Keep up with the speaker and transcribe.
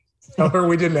Tell her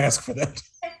we didn't ask for that.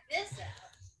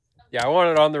 Yeah, I want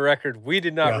it on the record. We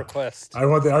did not request. I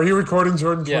want that. Are you recording,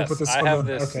 Jordan? Can yes, put this I have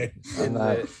this. Okay.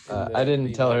 I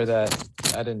didn't tell her that.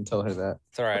 I didn't tell her that.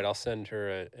 It's all right. I'll send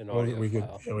her an audio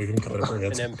file. We can cut it for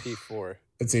an MP4.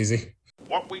 It's easy.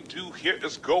 What we do here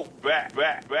is go back.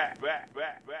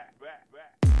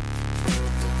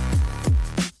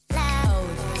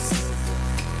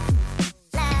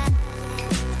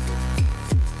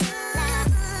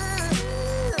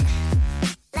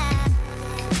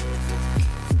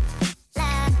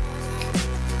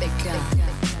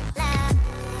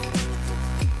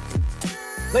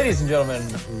 Ladies and gentlemen,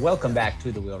 welcome back to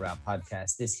the Wheel Route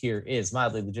Podcast. This here is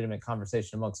mildly legitimate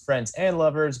conversation amongst friends and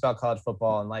lovers about college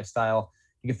football and lifestyle.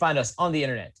 You can find us on the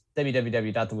internet,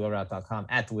 www.thewheelroute.com,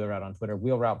 at The Wheel Route on Twitter,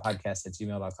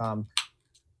 wheelroutepodcast@gmail.com.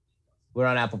 We're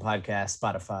on Apple Podcasts,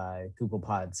 Spotify, Google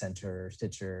Pod Center,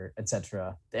 Stitcher,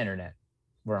 etc. The internet.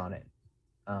 We're on it.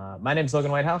 My name is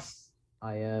Logan Whitehouse.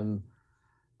 I am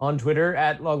on Twitter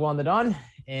at LogOnTheDon,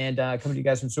 and coming to you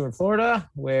guys from Stuart, Florida,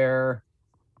 where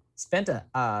spent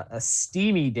a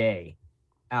steamy day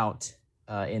out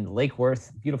in Lake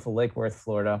Worth, beautiful Lake Worth,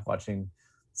 Florida, watching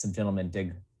some gentlemen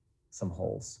dig some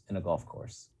holes in a golf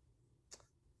course.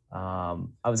 I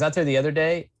was out there the other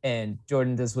day, and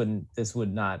Jordan, this would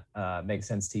not make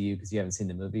sense to you because you haven't seen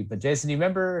the movie. But Jason, you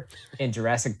remember in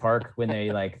Jurassic Park when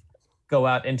they like go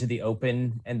out into the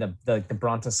open and the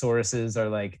brontosauruses are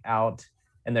like out,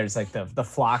 and there's like the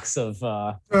flocks of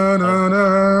yeah.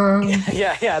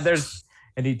 There's.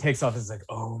 And he takes off. It's like,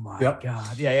 oh my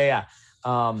God. Yeah.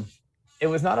 It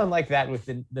was not unlike that with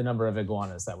the number of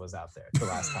iguanas that was out there the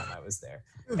last time I was there.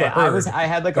 I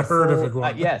had like a herd of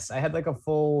iguanas. Yes, I had like a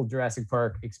full Jurassic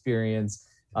Park experience.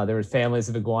 There was families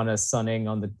of iguanas sunning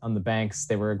on the banks.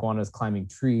 There were iguanas climbing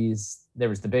trees. There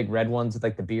was the big red ones with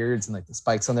like the beards and like the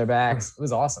spikes on their backs. It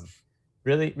was awesome.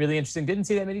 Really, really interesting. Didn't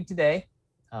see that many today.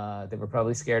 They were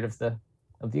probably scared of the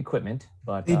equipment,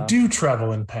 but they do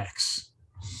travel in packs.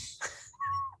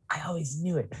 I always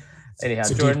knew it. Anyhow,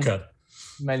 it's a Jordan, deep cut.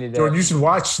 Jordan, you should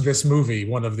watch this movie,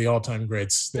 one of the all-time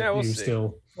greats. We'll see.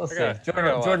 We'll see.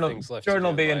 Jordan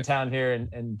will be in town here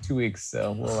in 2 weeks,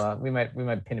 so we'll we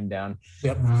might pin him down.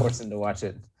 Yep. Force him to watch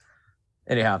it.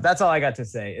 Anyhow, that's all I got to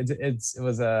say. It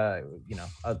was a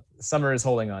summer is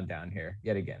holding on down here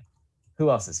yet again.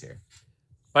 Who else is here?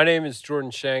 My name is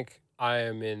Jordan Shank. I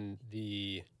am in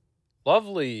the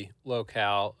lovely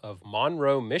locale of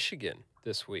Monroe, Michigan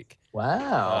this week.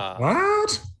 Wow.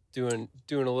 What? Doing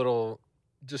a little,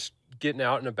 just getting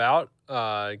out and about.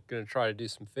 Gonna try to do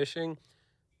some fishing.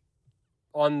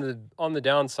 On the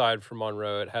downside for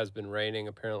Monroe, it has been raining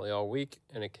apparently all week,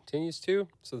 and it continues to.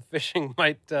 So the fishing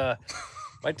might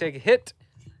take a hit.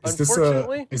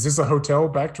 Unfortunately, is this a hotel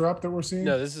backdrop that we're seeing?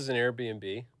 No, this is an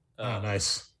Airbnb.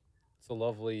 Nice. It's a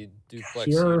lovely duplex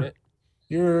unit.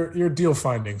 Your deal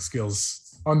finding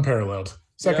skills unparalleled,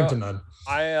 second to none.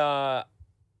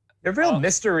 You're a real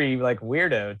mystery, like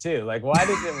weirdo too. Like, why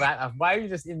are you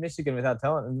just in Michigan without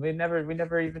telling them? We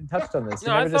never even touched on this.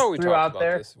 No, I thought we talked about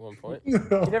this at one point. You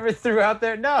never threw out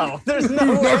there. No, there's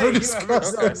no way.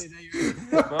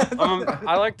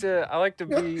 I like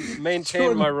to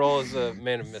maintain my role as a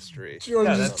man of mystery.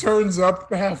 Jordan just turns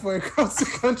up halfway across the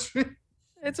country.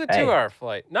 It's a 2-hour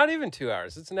flight. Not even 2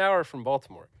 hours. It's an hour from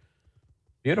Baltimore.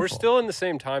 Beautiful. We're still in the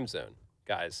same time zone,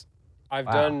 guys. I've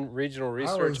done regional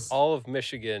research. All of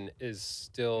Michigan is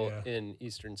still in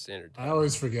Eastern Standard Time. I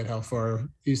always forget how far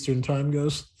Eastern Time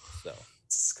goes. So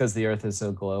it's because the Earth is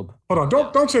so globe. Hold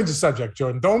on, don't change the subject,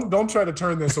 Jordan. Don't try to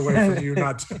turn this away from you.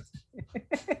 Not.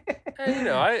 And,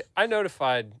 I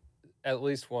notified at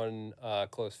least one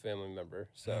close family member,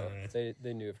 so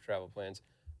they knew of travel plans.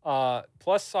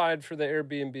 Plus side for the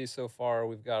Airbnb so far,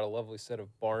 we've got a lovely set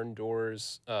of barn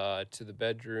doors to the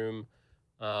bedroom.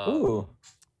 Ooh.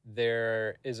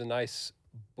 There is a nice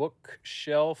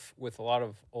bookshelf with a lot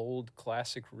of old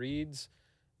classic reads.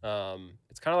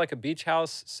 It's kind of like a beach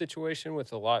house situation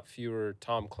with a lot fewer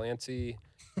Tom Clancy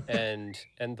and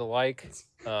the like.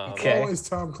 Okay. Always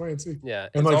Tom Clancy. Yeah.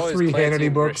 And like 3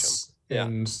 Hannity books. Yeah.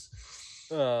 And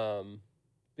but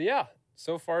yeah,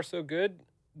 so far so good.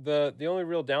 The only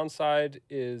real downside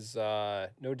is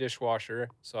no dishwasher,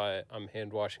 so I'm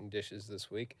hand washing dishes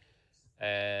this week.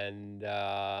 And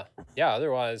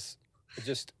otherwise,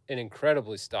 just an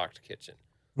incredibly stocked kitchen.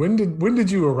 When did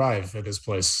you arrive at this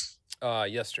place?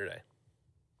 Yesterday.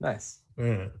 Nice.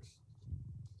 Yeah.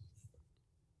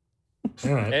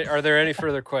 All right. Are there any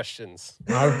further questions?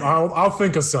 I'll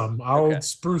think of some. I'll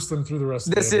spruce them through the rest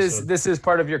of the episode. This is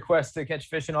part of your quest to catch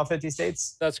fish in all 50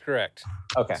 states? That's correct.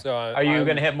 Okay. So are you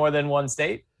going to hit more than one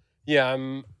state?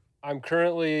 Yeah, I'm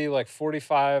currently like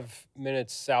 45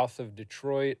 minutes south of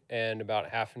Detroit and about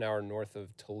half an hour north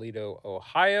of Toledo,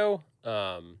 Ohio.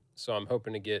 So I'm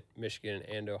hoping to get Michigan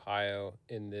and Ohio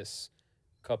in this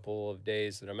couple of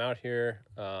days that I'm out here.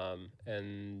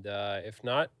 And if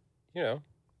not,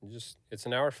 it's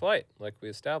an hour flight, like we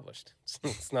established.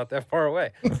 It's not that far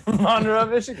away. Monroe,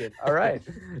 Michigan. All right,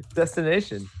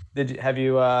 destination. Have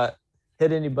you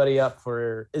hit anybody up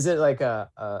for? Is it like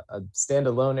a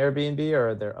standalone Airbnb, or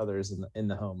are there others in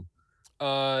the home?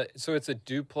 So it's a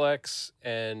duplex,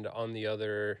 and on the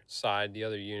other side, the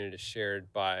other unit is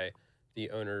shared by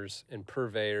the owners and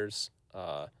purveyors.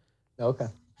 Okay.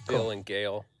 Bill and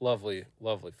Gail, lovely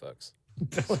folks.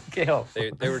 Bill and Gail.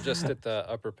 They were just at the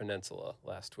Upper Peninsula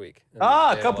last week.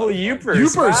 A couple of Yoopers.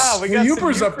 Yoopers. Wow, we got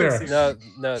Yoopers up there.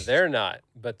 No, they're not.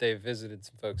 But they visited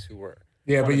some folks who were.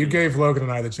 Yeah, but you gave Logan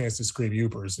and I the chance to scream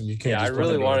Yoopers, and you can't. Yeah, just I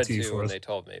really wanted to when when they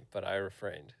told me, but I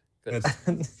refrained.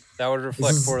 That's- That would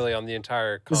reflect poorly on the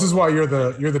entire. This is why you're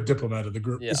the diplomat of the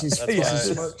group. Yeah, This that's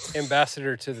is why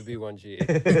ambassador to the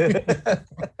B1G.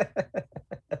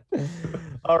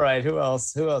 All right, who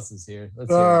else is here?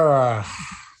 Let's hear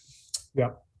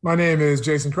Yeah, my name is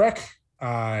Jason Kreck.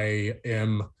 I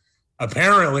am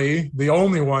apparently the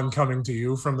only one coming to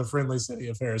you from the friendly city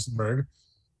of Harrisonburg,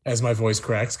 as my voice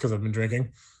cracks because I've been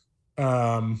drinking.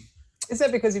 Is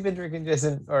that because you've been drinking,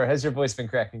 Jason, or has your voice been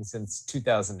cracking since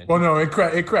 2000? Well, no, it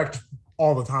cracked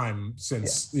all the time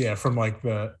since from like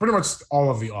pretty much all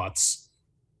of the aughts,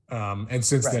 and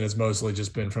since then it's mostly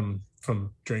just been from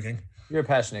drinking. You're a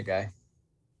passionate guy.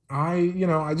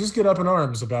 I just get up in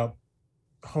arms about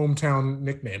hometown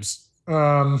nicknames.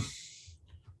 Let's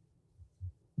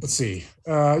see.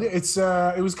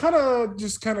 It was kind of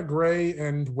gray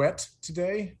and wet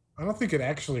today. I don't think it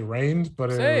actually rained, but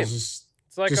Same. it was just.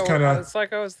 It's like it's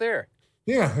like I was there.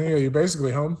 Yeah, you're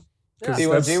basically home. Yeah.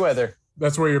 B1G weather.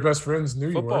 That's where your best friends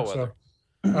knew Football you were.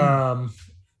 weather.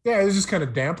 So, it was just kind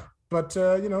of damp, but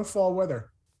fall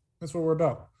weather. That's what we're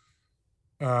about.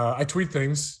 I tweet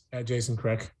things at Jason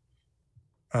Kreck,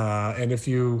 and if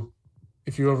you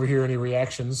overhear any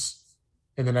reactions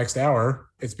in the next hour,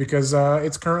 it's because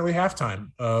it's currently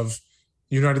halftime of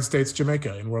United States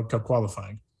Jamaica in World Cup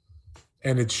qualifying,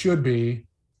 and it should be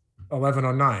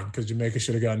 11:09 because Jamaica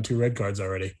should have gotten 2 red cards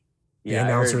already. The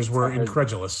announcers were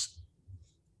incredulous.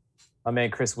 My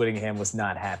man Chris Whittingham was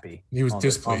not happy. He was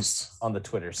displeased on the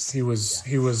Twitters. His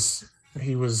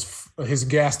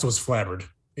ghast was flabbered.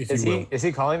 Is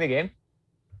he calling the game?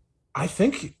 I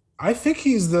think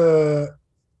he's the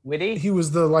Witty. He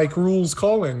was the rules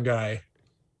calling guy.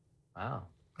 Wow.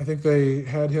 I think they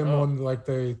had him on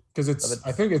because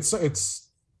I think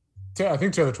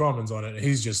Taylor Twellman's on it, and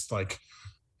he's just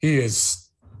he is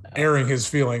airing his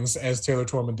feelings as Taylor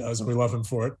Twellman does, and we love him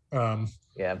for it. And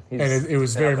it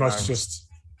was very much just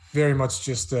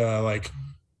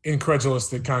incredulous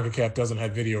that CONCACAF doesn't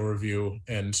have video review,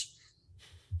 and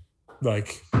why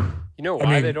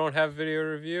they don't have video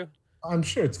review? I'm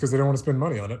sure it's because they don't want to spend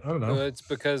money on it. I don't know. It's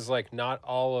because not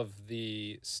all of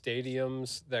the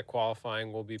stadiums that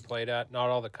qualifying will be played at, not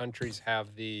all the countries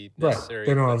have the necessary.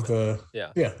 They don't have the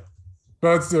yeah.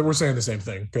 But we're saying the same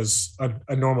thing because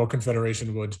a normal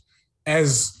confederation would,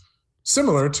 as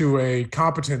similar to a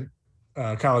competent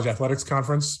college athletics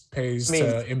conference pays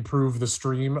to improve the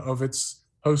stream of its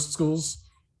host schools,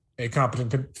 a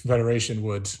competent confederation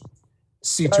would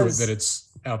see to it that it's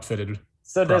outfitted.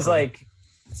 So properly.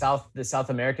 Does the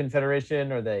South American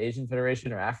Federation or the Asian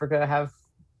Federation or Africa have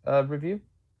a review?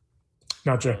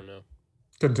 Not sure. I don't know.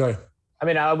 Couldn't tell you. I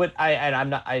mean, I'm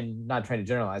not trying to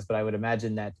generalize, but I would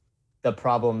imagine that the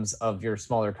problems of your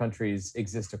smaller countries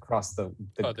exist across the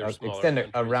extend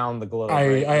around the globe.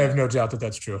 I have no doubt that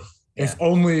that's true. Yeah. If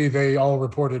only they all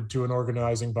reported to an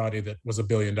organizing body that was $1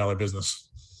 billion business.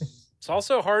 It's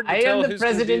also hard to tell. I am the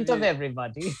president of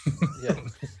everybody. Yeah.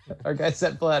 Our guy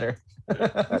Sepp Blatter.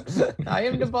 I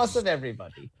am the boss of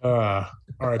everybody.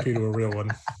 R.I.P. to a real one.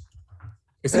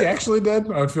 Is he actually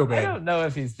dead? I would feel bad. I don't know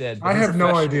if he's dead. I have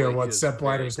no idea what Sepp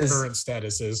Blatter's current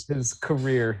status is. His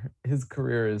career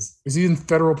is. Is he in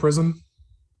federal prison?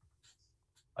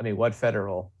 I mean, what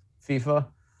federal? FIFA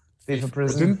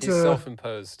prison? He's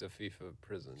self-imposed a FIFA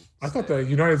prison. I thought the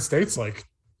United States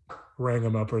rang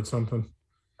him up or something.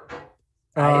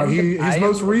 His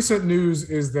most recent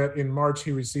news is that in March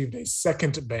he received a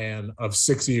second ban of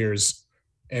 6 years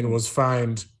and was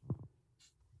fined.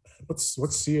 What's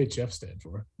CHF stand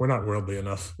for? We're not worldly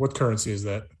enough. What currency is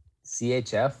that?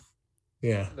 CHF?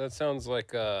 Yeah. That sounds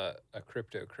like a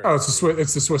cryptocurrency. Oh,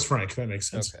 it's the Swiss franc. That makes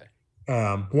sense. Okay.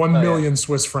 1 million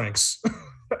Swiss francs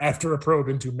after a probe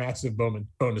into massive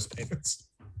bonus payments.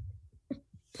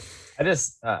 I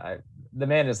just the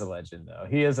man is a legend, though.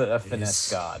 He is a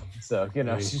finesse god. So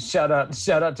shout out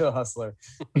to a hustler.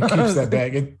 He keeps that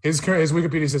bag. His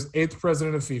Wikipedia says 8th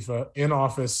president of FIFA, in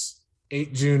office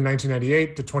 8 June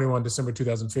 1998 to 21 December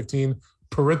 2015.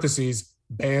 Parentheses,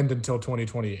 banned until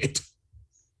 2028.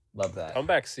 Love that.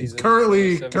 Comeback season. He's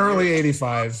currently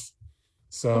 85.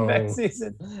 So comeback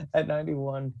season at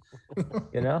 91.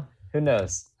 Who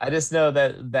knows? I just know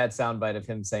that soundbite of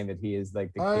him saying that he is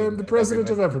like I am the president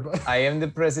of everybody. I am the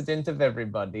president of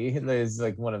everybody. Is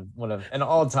like one of an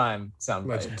all-time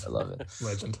soundbite. I love it.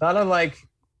 Legend. Not unlike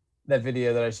that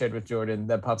video that I shared with Jordan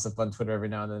that pops up on Twitter every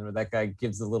now and then, where that guy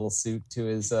gives a little suit to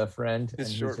his friend, and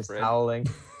he's just friend. howling.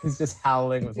 He's just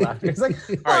howling with laughter. He's like,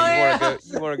 all right,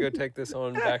 you want to go take this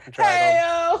on back and try it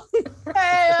on?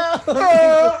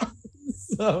 Hey-o!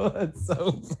 So it's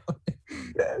so funny.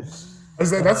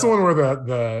 That's the one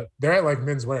where they're at like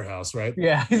Men's Warehouse, right?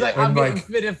 Yeah, he's like, I'm getting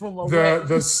fitted for my way.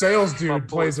 The sales dude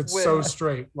plays it so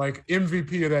straight. Like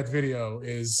MVP of that video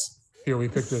is here. We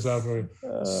picked this out for you.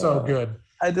 So good.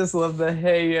 I just love the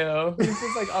hey yo. He's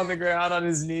just like on the ground on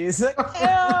his knees, like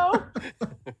yo.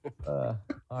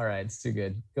 All right, it's too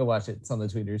good. Go watch it. It's on the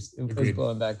tweeters. It's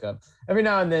blowing back up. Every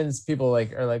now and then, people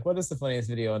are like, "What is the funniest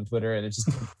video on Twitter?" And it just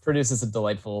produces a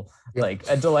delightful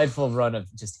run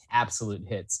of just absolute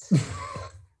hits.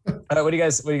 All right, what are you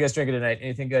guys drinking tonight?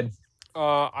 Anything good?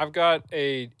 I've got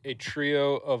a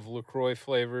trio of LaCroix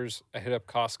flavors. I hit up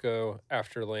Costco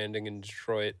after landing in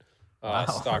Detroit. Wow.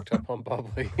 Stocked up on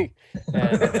bubbly,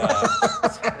 and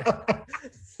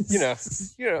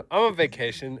I'm on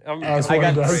vacation. I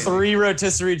got 3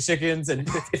 rotisserie chickens and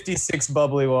 56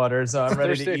 bubbly water, so I'm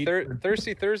ready to eat.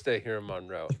 Thirsty Thursday here in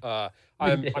Monroe.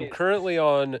 I'm currently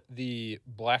on the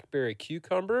blackberry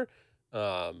cucumber.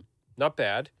 Not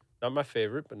bad, not my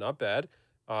favorite, but not bad.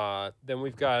 Then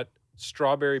we've got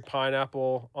strawberry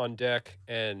pineapple on deck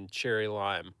and cherry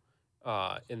lime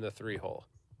in the 3-hole.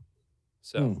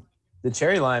 So. The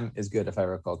cherry lime is good, if I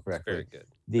recall correctly. Very good.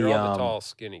 They're all the tall,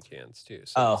 skinny cans too.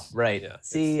 So right. Yeah,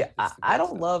 see, I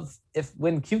don't love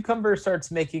when cucumber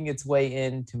starts making its way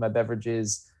into my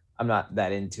beverages. I'm not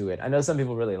that into it. I know some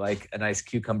people really like a nice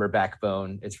cucumber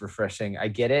backbone. It's refreshing. I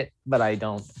get it, but I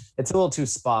don't. It's a little too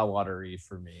spa watery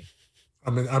for me.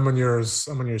 I'm on yours.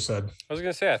 I'm on your side. I was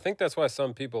gonna say, I think that's why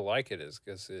some people like it, is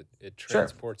because it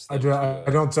transports. Sure. I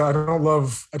don't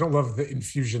love the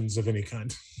infusions of any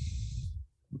kind.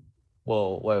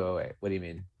 Well, wait. What do you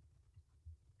mean?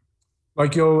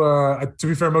 Like you'll, to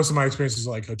be fair, most of my experiences are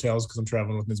like hotels because I'm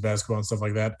traveling with men's basketball and stuff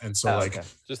like that. And so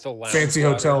just a lounge fancy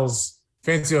water.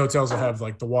 hotels will have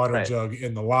like the water Right. jug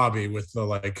in the lobby with the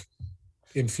like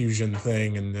infusion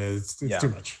thing. And it's too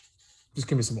much. Just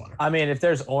give me some water. I mean, if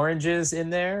there's oranges in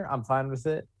there, I'm fine with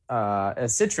it.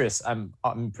 Citrus, I'm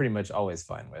pretty much always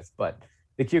fine with, but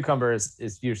the cucumber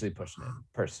is usually pushing it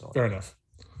personally. Fair enough.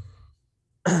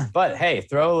 But hey,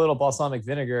 throw a little balsamic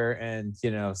vinegar and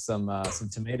some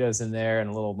tomatoes in there and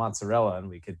a little mozzarella, and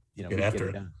we could Get after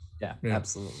it. done. Yeah, Yeah.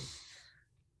 absolutely.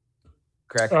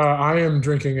 Correct. I am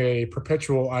drinking a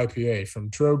perpetual IPA from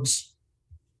Trogs.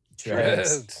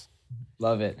 Treads.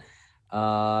 Love it.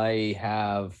 I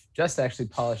have just actually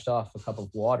polished off a cup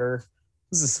of water.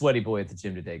 This is a sweaty boy at the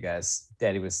gym today, guys.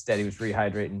 Daddy was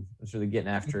rehydrating. Was really getting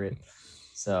after it.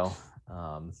 So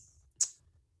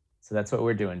that's what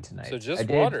we're doing tonight. So just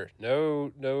water,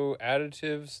 no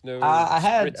additives, no. I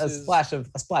had spritzes.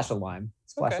 a splash of lime,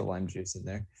 of lime juice in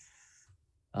there.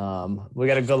 We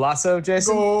got a golasso,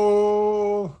 Jason.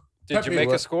 Goal. Did you make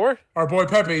a score? Our boy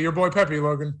Pepe, your boy Pepe,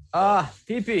 Logan.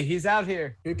 PP, he's out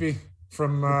here. Pepe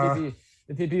from The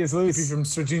PP is loose. Pepe from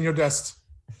Serginho Dest.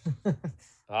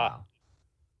 Wow.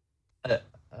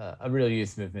 A real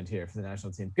youth movement here for the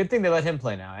national team. Good thing they let him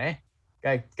play now, eh?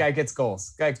 Guy gets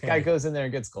goals. Guy goes in there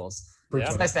and gets goals.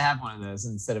 It's nice to have one of those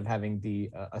instead of having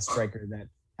a striker that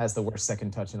has the worst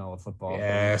second touch in all of football.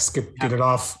 Yes, get it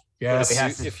off. Yes.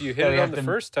 If you hit it on the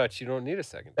first touch, you don't need a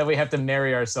second. That we have to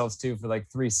marry ourselves to for like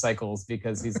 3 cycles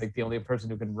because he's like the only person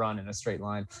who can run in a straight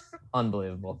line.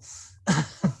 Unbelievable.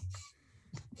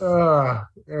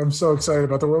 I'm so excited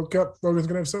about the World Cup. Logan's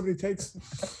gonna have so many takes.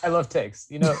 I love takes.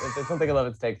 If there's something I love,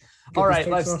 it's takes. All right,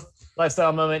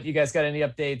 lifestyle moment. You guys got any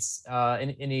updates?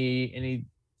 Any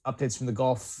updates from the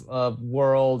golf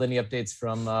world? Any updates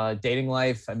from dating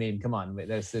life? I mean, come on.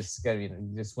 There's got to be.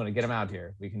 Just want to get them out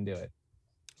here. We can do it.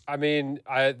 I mean,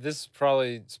 this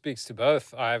probably speaks to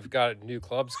both. I've got new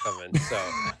clubs coming, so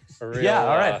a real,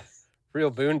 all right. Real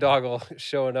boondoggle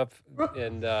showing up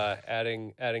and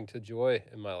adding to joy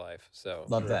in my life. So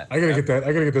love that. I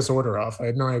gotta get this order off. I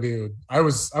had no idea. I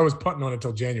was punting on it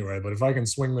till January, but if I can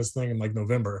swing this thing in like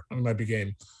November, I might be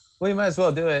game. Well, you might as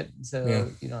well do it. So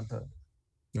you don't have to.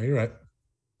 No, you're right.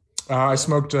 I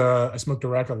smoked a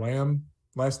rack of lamb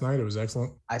last night. It was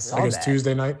excellent. I saw I guess that.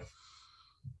 Tuesday night.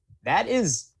 That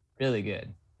is really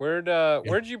good.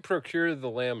 Where'd you procure the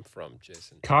lamb from,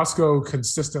 Jason? Costco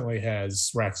consistently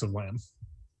has racks of lamb.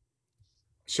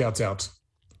 Shouts out.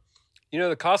 You know,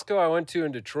 the Costco I went to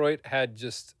in Detroit had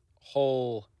just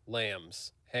whole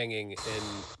lambs hanging in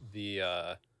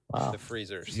the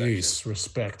freezer section. Jeez,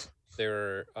 respect. They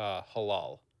were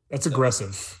halal. That's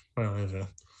aggressive. Well,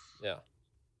 Yeah.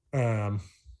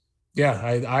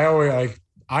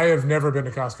 I have never been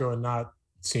to Costco and not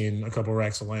seen a couple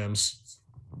racks of lambs.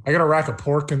 I got a rack of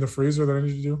pork in the freezer that I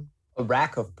need to do. A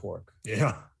rack of pork.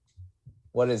 Yeah.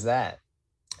 What is that?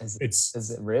 Is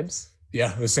it ribs?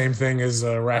 Yeah, the same thing as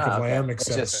a rack of lamb,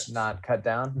 except it's just not cut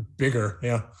down. bigger.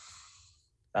 Yeah.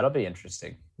 That'll be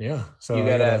interesting. Yeah. So you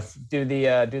gotta do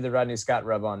the Rodney Scott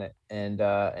rub on it and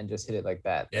just hit it like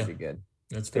that. That'd be good.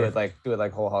 That's do fair. it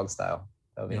like whole hog style.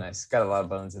 That'll be nice. Got a lot of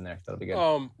bones in there. That'll be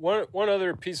good. One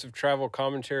other piece of travel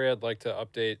commentary I'd like to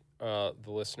update the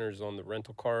listeners on the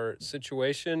rental car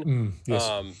situation.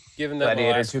 Yes. Given that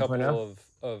Gladiator the last 2.0? couple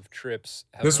of trips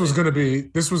This was going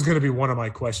to be one of my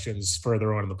questions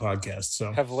further on in the podcast.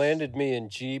 So have landed me in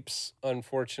Jeeps,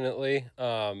 unfortunately.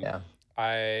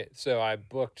 I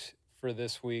booked for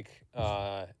this week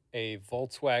a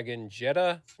Volkswagen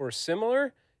Jetta or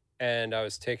similar, and I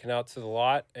was taken out to the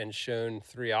lot and shown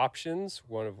 3 options,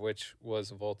 one of which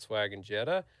was a Volkswagen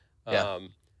Jetta.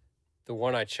 The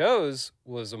one I chose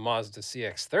was a Mazda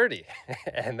CX-30,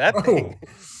 and that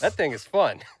thing is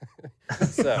fun.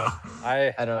 So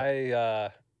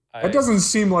it doesn't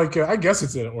seem like I guess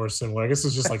it's or similar. I guess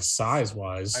it's just like size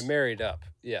wise. I married up,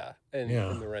 in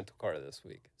the rental car this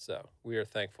week, so we are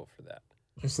thankful for that.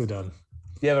 Nicely done.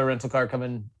 Do you have a rental car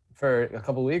coming for a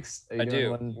couple weeks? I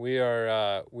do. We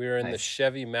are in the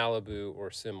Chevy Malibu or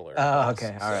similar. Oh,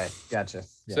 okay. All right. Gotcha.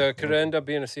 Yeah. So it could end up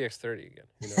being a CX-30 again.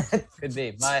 You know? Could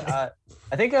be. I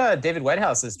think David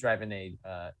Whitehouse is driving a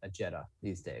Jetta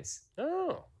these days.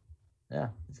 Oh. Yeah,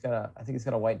 I think he's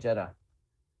got a white Jetta.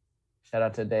 Shout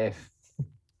out to Dave.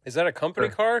 Is that a company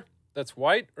car that's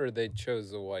white, or they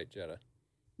chose the white Jetta?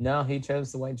 No, he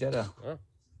chose the white Jetta. Oh.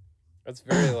 That's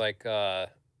very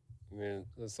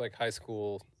it's like high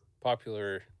school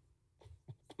popular,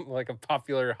 like a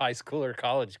popular high school or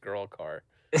college girl car.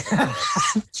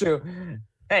 True.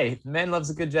 Hey, man loves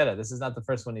a good Jetta. This is not the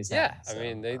first one he's had. So,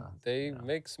 they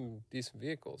make some decent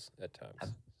vehicles at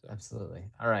times. So. Absolutely.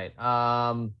 All right.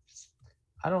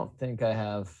 I don't think I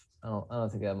have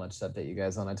much to update you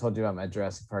guys on. I told you about my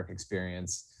Jurassic Park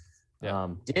experience. Yeah.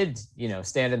 Did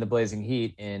stand in the blazing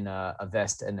heat in a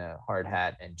vest and a hard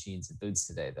hat and jeans and boots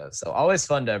today though. So always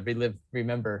fun to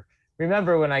remember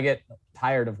when I get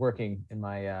tired of working in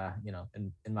my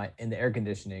in the air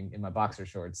conditioning in my boxer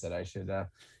shorts that I should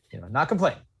not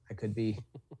complain. I could be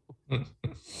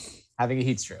having a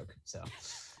heat stroke. So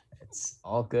it's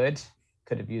all good.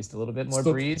 Could have used a little bit more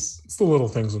breeze. It's the little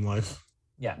things in life.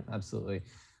 Yeah, absolutely.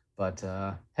 But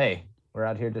hey, we're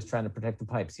out here just trying to protect the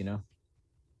pipes,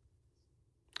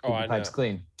 Keep the pipes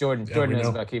clean. Jordan knows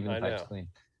about keeping the pipes clean.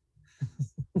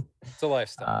 It's a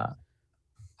lifestyle.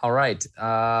 All right.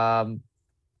 Well,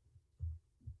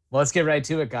 let's get right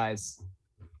to it, guys.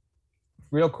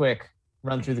 Real quick,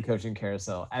 run through the coaching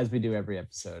carousel as we do every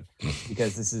episode,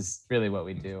 because this is really what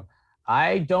we do.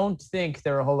 I don't think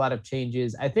there are a whole lot of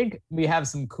changes. I think we have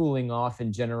some cooling off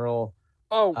in general.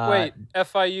 Oh, wait.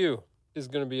 FIU is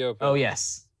going to be open. Oh,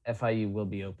 yes. FIU will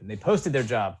be open. They posted their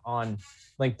job on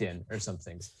LinkedIn or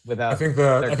something. I think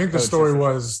the story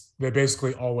was they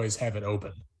basically always have it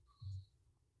open.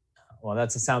 Well,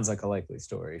 that sounds like a likely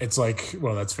story. It's like,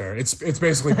 well, that's fair. It's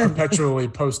basically perpetually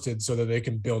posted so that they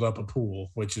can build up a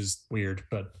pool, which is weird,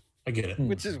 but I get it.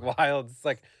 Which is wild. It's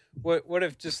like, what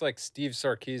if just like Steve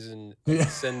Sarkisian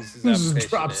sends his application just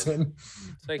drops in?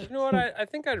 It's like, you know what? I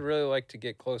think I'd really like to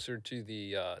get closer to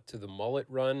the mullet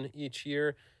run each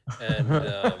year, and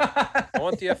I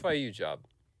want the FIU job.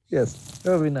 Yes,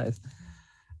 that would be nice.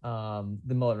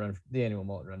 The annual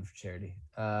mullet run for charity.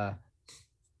 So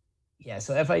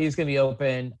FIU is going to be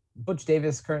open. Butch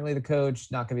Davis currently the coach,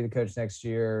 not going to be the coach next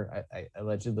year, I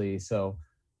allegedly. So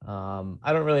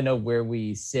I don't really know where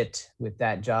we sit with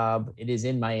that job. It is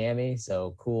in Miami,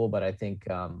 so cool. But I think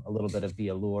a little bit of the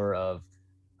allure of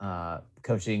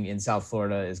coaching in South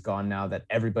Florida is gone now that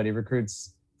everybody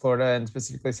recruits Florida, and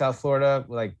specifically South Florida,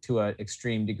 like to an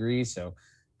extreme degree. So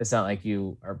it's not like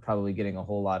you are probably getting a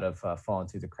whole lot of falling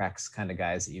through the cracks kind of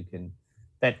guys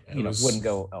that wouldn't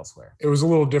go elsewhere. It was a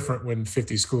little different when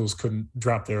 50 schools couldn't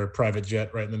drop their private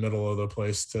jet right in the middle of the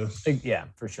place to. Yeah,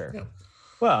 for sure. Yeah.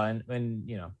 Well, and when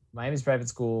Miami's private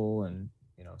school, and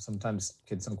sometimes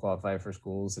kids don't qualify for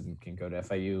schools and can go to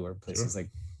FIU or places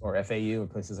or FAU or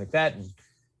places like that, and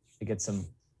they get some,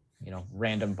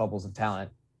 random bubbles of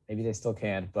talent. Maybe they still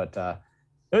can, but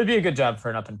it would be a good job for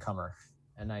an up and comer,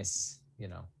 a nice,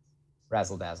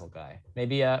 razzle dazzle guy.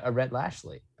 Maybe a Rhett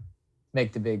Lashley.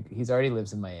 He's already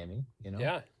lives in Miami,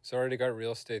 Yeah, he's already got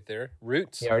real estate there.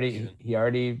 Roots. He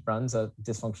already runs a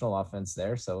dysfunctional offense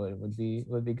there, so it would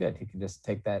be good. He can just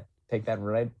take that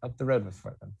right up the road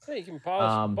for them. Yeah, you can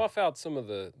buff out some of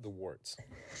the warts.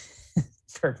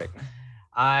 Perfect.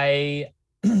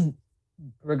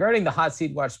 Regarding the hot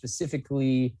seat watch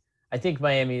specifically, I think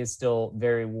Miami is still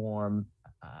very warm.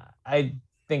 I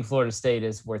think Florida State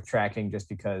is worth tracking just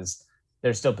because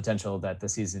there's still potential that the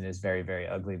season is very, very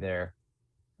ugly there.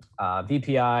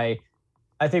 VPI,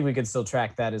 I think we could still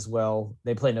track that as well.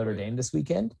 They play Notre Dame this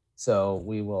weekend, so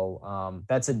we will.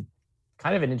 That's a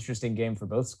kind of an interesting game for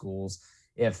both schools.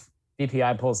 If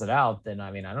VPI pulls it out, then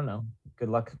I don't know. Good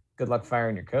luck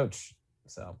firing your coach.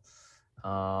 So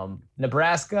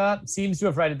Nebraska seems to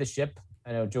have righted the ship.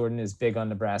 I know Jordan is big on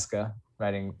Nebraska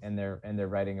writing and their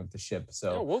writing of the ship.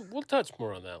 So we'll touch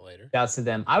more on that later. Shouts to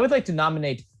them. I would like to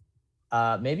nominate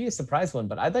maybe a surprise one,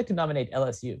 but I'd like to nominate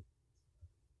LSU.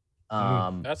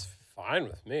 That's fine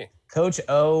with me. Coach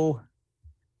O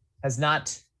has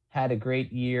not had a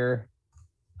great year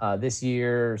this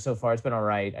year so far. It's been all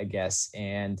right, I guess.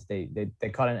 And they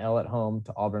caught an L at home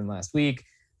to Auburn last week.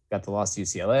 Got the loss to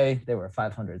UCLA. They were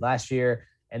 500 last year,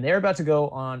 and they're about to go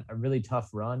on a really tough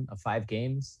run of 5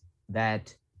 games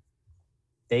that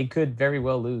they could very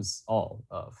well lose all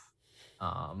of.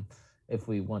 If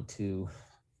we want to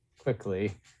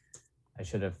quickly, I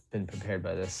should have been prepared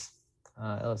by this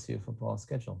LSU football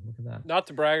schedule. Look at that. Not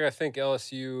to brag, I think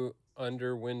LSU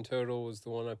under win total was the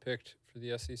one I picked for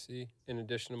the SEC in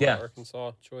addition to my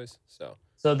Arkansas choice. So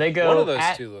they go. One of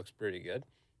those two looks pretty good.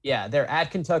 Yeah, they're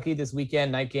at Kentucky this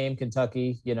weekend, night game.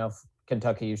 Kentucky,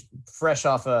 Kentucky fresh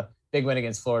off a big win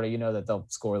against Florida. That they'll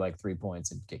score like 3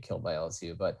 points and get killed by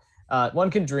LSU. But one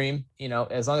can dream.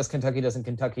 As long as Kentucky doesn't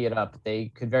Kentucky it up, they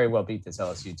could very well beat this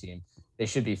LSU team. They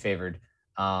should be favored.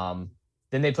 Then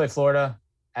they play Florida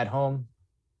at home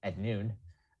at noon.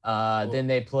 Then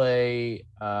they play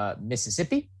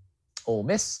Mississippi, Ole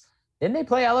Miss. Then they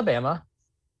play Alabama.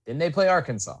 Then they play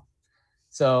Arkansas.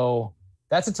 So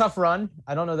that's a tough run.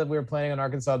 I don't know that we were planning on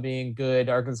Arkansas being good.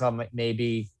 Arkansas may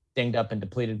be dinged up and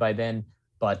depleted by then,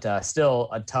 but still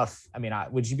a tough.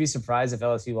 Would you be surprised if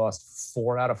LSU lost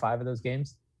 4 out of 5 of those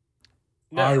games?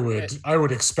 No, I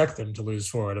would expect them to lose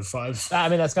 4 out of 5.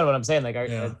 That's kind of what I'm saying.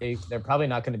 They're probably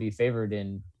not going to be favored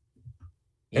in.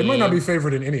 They might not be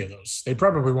favored in any of those. They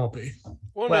probably won't be.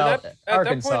 Well, at that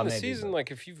point in the season,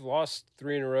 if you've lost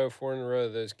 3 in a row, 4 in a row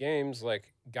of those games,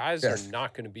 guys are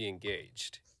not going to be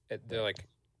engaged.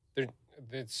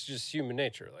 It's just human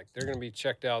nature. They're going to be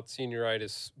checked out,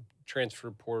 senioritis,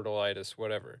 transfer portalitis,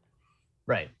 whatever.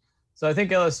 Right. So I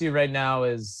think LSU right now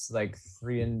is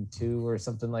 3-2 or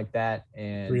something like that,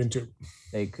 and 3-2.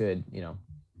 They could,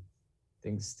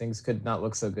 things could not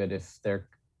look so good if they're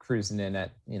cruising in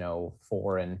at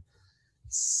 4-6,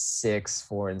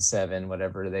 4-7,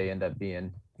 whatever they end up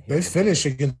being. They finish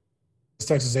against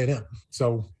Texas A&M,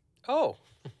 so. Oh,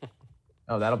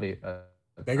 that'll be.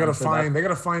 They got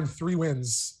to find 3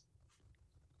 wins.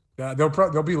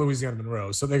 They'll be Louisiana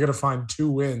Monroe, so they got to find 2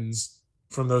 wins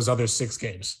from those other 6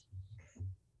 games.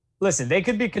 Listen, they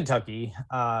could be Kentucky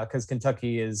because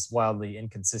Kentucky is wildly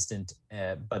inconsistent,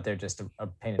 but they're just a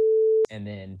pain in the and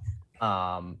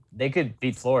then they could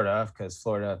beat Florida because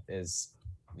Florida is,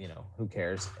 who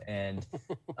cares? And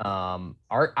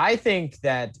I think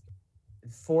that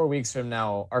 4 weeks from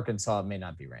now, Arkansas may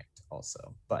not be ranked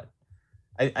also, but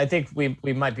I think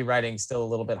we might be riding still a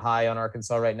little bit high on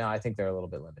Arkansas right now. I think they're a little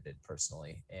bit limited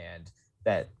personally, and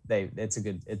that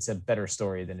it's a better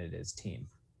story than it is team.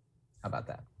 How about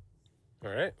that? All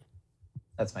right.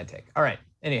 That's my take. All right.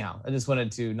 Anyhow, I just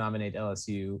wanted to nominate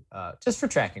LSU just for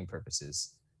tracking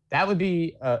purposes. That would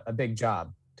be a big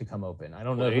job to come open. I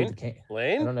don't know who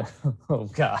Lane? I don't know. Oh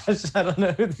gosh, I don't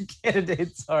know who the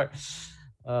candidates are.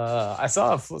 I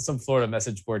saw some Florida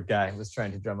message board guy was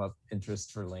trying to drum up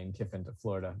interest for Lane Kiffin to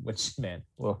Florida, which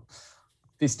will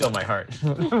be still my heart.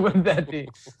 Wouldn't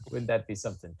that be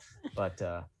something? But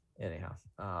anyhow,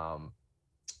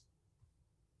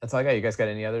 that's all I got. You guys got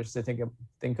any others to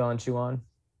think on, chew on?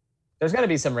 There's got to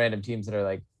be some random teams that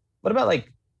are what about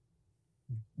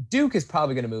Duke is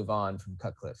probably going to move on from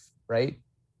Cutcliffe, right?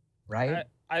 Right.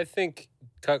 I think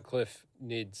Cutcliffe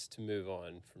needs to move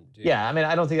on from Duke. Yeah,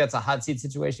 I don't think that's a hot seat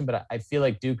situation, but I feel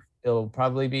like Duke will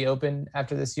probably be open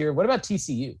after this year. What about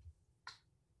TCU? I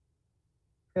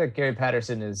feel like Gary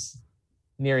Patterson is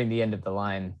nearing the end of the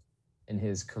line in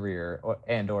his career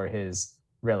or his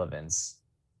relevance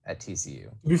at TCU.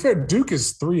 To be fair, Duke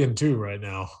is 3-2 right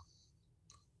now.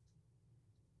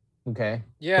 Okay.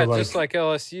 Yeah, So, just like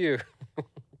LSU.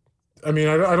 I mean,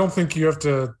 I don't think you have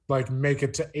to like make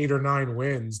it to 8 or 9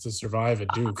 wins to survive at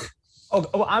Duke. Oh,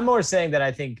 well, I'm more saying that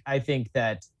I think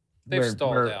that They've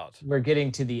stalled out. We're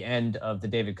getting to the end of the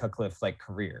David Cutcliffe like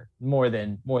career more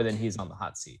than he's on the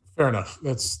hot seat. Fair enough.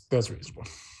 That's reasonable.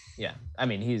 Yeah, I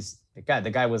mean he's the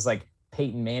guy was like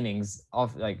Peyton Manning's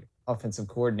offensive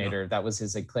coordinator. That was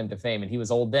his like claim to fame, and he was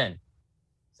old then.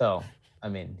 So I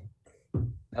mean,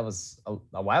 that was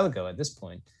a while ago at this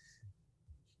point.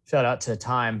 Shout out to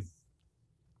time.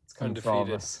 It's coming for all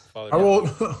of us. How old?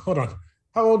 Hold on.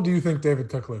 How old do you think David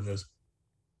Cutcliffe is?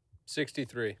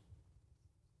 63.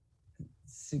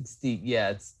 60. Yeah,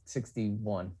 it's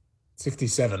 61.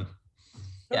 67.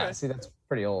 Yeah, Okay. see, that's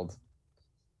pretty old.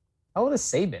 How old is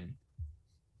Saban?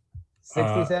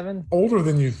 67? Older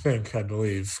than you think, I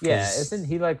believe. Yeah, isn't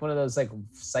he like one of those like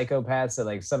psychopaths that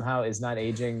like somehow is not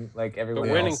aging like everyone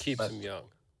But winning else? keeps But him young.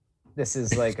 this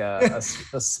is like a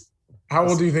How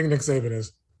old do you think Nick Saban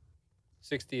is?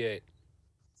 68.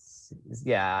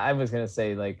 yeah, I was gonna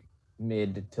say like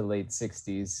mid to late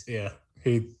 60s. Yeah,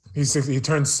 he's 60. He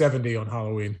turned 70 on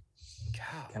Halloween.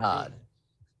 God.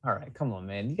 All right, come on,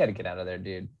 man. You got to get out of there,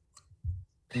 dude.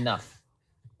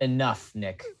 Enough,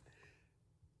 Nick.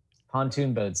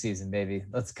 Pontoon boat season, baby.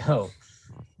 Let's go.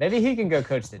 Maybe he can go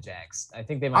coach the Jags. I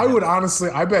think they might.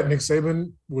 I bet Nick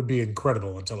Saban would be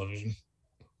incredible on television.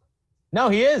 No,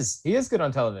 he is. He is good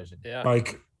on television. Yeah.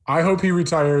 Like, I hope he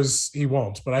retires. He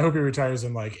won't, but I hope he retires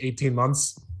in like 18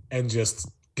 months and just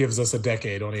gives us a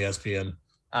decade on ESPN.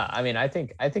 I mean, I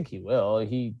think he will.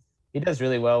 He does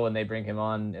really well when they bring him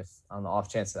on. If on the off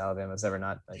chance that Alabama's ever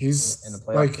not like, He's in the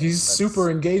playoff like game. he's super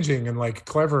engaging and like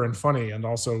clever and funny, and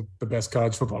also the best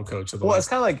college football coach of the Well, last it's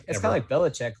kind of ever. like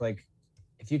Belichick. Like,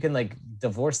 if you can like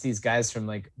divorce these guys from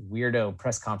like weirdo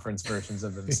press conference versions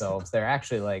of themselves, they're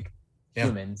actually like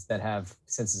humans that have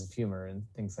senses of humor and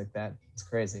things like that. It's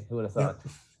crazy. Who would have thought?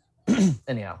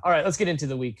 Anyhow, all right, let's get into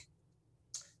the week.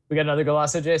 We got another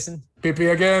Golasso, Jason.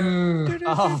 PP again.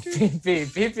 Oh,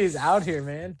 PP's out here,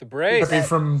 man. The Braves. PP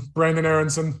from Brandon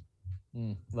Aronson.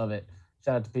 Love it.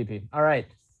 Shout out to PP. All right,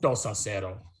 Dos a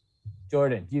cero.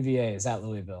 Jordan, UVA is at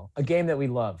Louisville. A game that we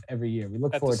love every year. We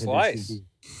look At the forward to Slice.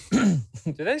 this.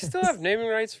 Do they still have naming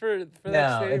rights for that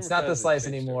No, stadium, it's or not the has it Slice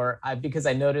changed anymore. Because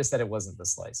I noticed that it wasn't the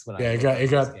Slice when Yeah, I it got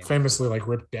this game. famously like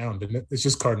ripped down, didn't it? It's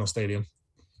just Cardinal Stadium.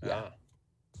 Yeah.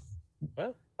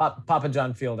 Well, Papa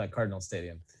John Field at Cardinal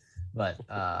Stadium. But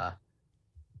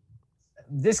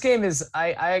this game is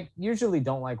I usually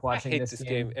don't like watching hate this this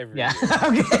game every yeah.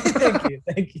 year. Okay,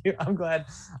 thank you. I'm glad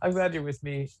you're with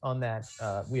me on that.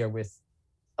 We are with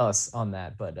us on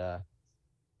that, but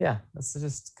yeah, that's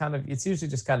just kind of it's usually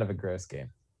just kind of a gross game.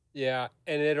 yeah,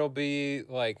 and it'll be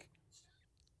like,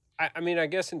 I mean, I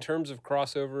guess in terms of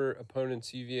crossover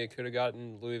opponents, UVA could have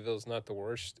gotten. Louisville's not the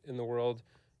worst in the world,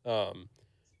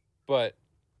 but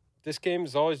this game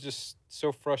is always just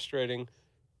so frustrating.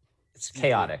 It's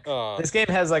chaotic. Uh, This game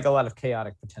has like a lot of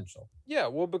chaotic potential. Yeah,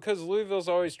 well, because Louisville's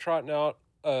always trotting out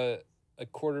a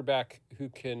quarterback who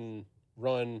can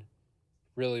run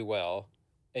really well,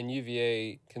 and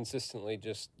UVA consistently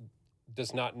just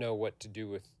does not know what to do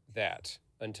with that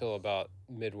until about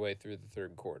midway through the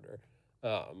third quarter.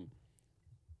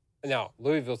 Now,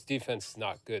 Louisville's defense is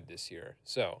not good this year,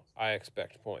 so I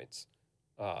expect points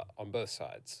on both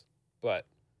sides. But,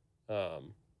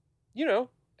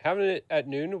 having it at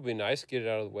noon will be nice. Get it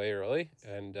out of the way early,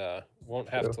 and won't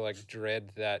have to like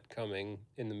dread that coming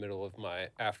in the middle of my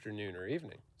afternoon or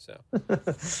evening. So,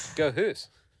 go Who's.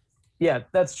 Yeah,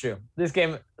 that's true. This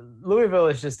game, Louisville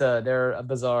is just they're a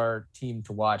bizarre team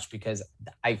to watch because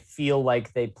I feel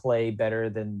like they play better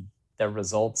than their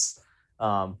results,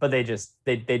 but they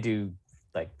do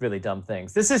like really dumb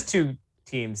things. This is two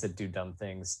teams that do dumb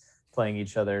things playing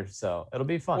each other, so it'll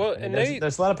be fun. Well, I mean, and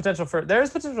there's a lot of potential for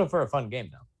a fun game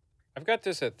though. I've got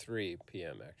this at 3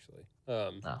 p.m. actually.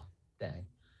 Oh, dang.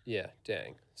 Yeah,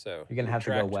 dang. So You're gonna have to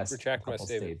go west Retract a my couple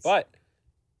statement. states.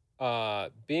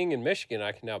 But being in Michigan,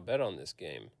 I can now bet on this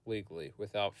game legally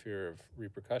without fear of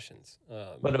repercussions.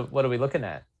 What are we looking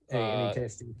at? Any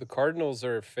tasty The Cardinals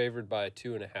are favored by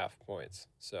 2.5 points.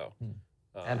 So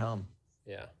at home?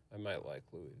 yeah, I might like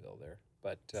Louisville there,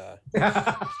 but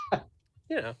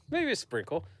maybe a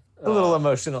sprinkle. A little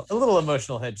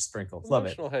emotional hedge sprinkle. Love it.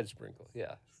 Emotional hedge sprinkle.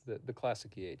 Yeah, the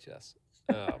classic EHS.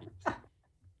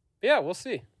 Yeah, we'll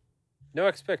see. No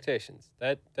expectations.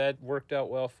 That worked out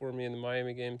well for me in the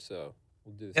Miami game, so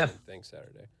we'll do the same thing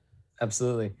Saturday.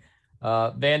 Absolutely.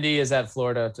 Vandy is at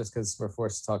Florida just because we're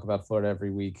forced to talk about Florida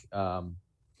every week.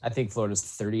 I think Florida's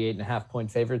 38.5-point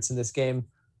favorites in this game.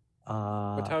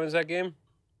 What time is that game?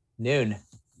 Noon.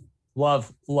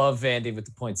 Love Vandy with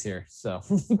the points here. So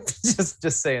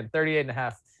just saying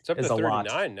 38.5 It's up to is a 39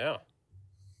 lot. now.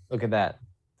 Look at that.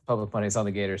 Public money's on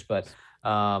the Gators, but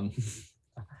I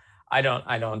don't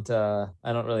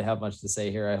really have much to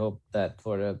say here. I hope that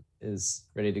Florida is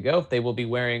ready to go. They will be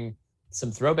wearing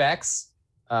some throwbacks.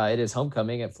 It is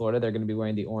homecoming at Florida. They're going to be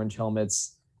wearing the orange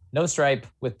helmets, no stripe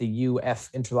with the UF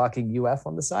interlocking UF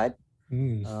on the side.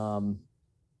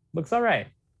 Looks all right.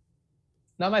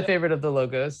 Not my favorite of the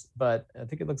logos, but I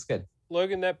think it looks good.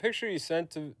 Logan, that picture you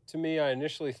sent to me, I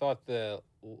initially thought the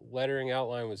lettering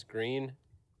outline was green.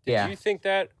 Did you think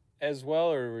that as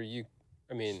well, or were you?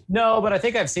 I mean, no, but I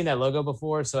think I've seen that logo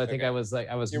before, so I think I was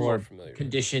You're more familiar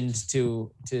conditioned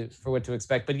to for what to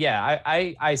expect. But yeah,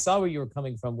 I saw where you were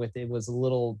coming from with it was a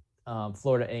little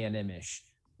Florida A&M-ish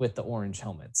with the orange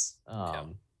helmets.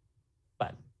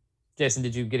 But Jason,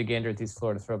 did you get a gander at these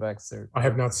Florida throwbacks? Or I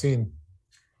have not seen.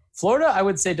 Florida, I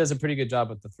would say, does a pretty good job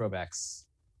with the throwbacks.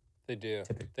 They do.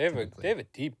 They have a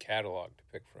deep catalog to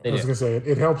pick from. I was gonna say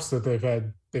it helps that they've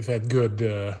had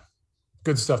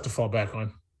good stuff to fall back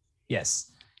on.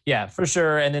 Yes. Yeah, for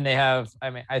sure. And then they have,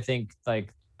 I think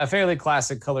like a fairly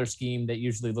classic color scheme that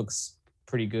usually looks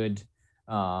pretty good.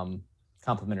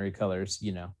 Complementary colors,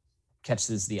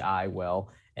 catches the eye well.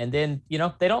 And then,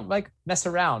 they don't like mess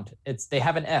around. They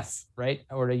have an F, right?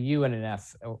 Or a U and an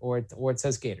F, or it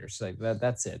says Gators. Like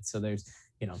that's it. So there's,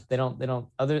 they don't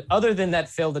other than that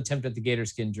failed attempt at the Gator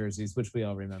skin jerseys, which we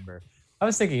all remember. I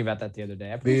was thinking about that the other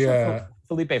day. I'm pretty sure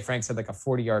Felipe Franks had like a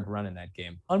 40-yard run in that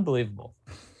game. Unbelievable.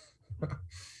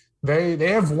 They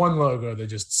have one logo that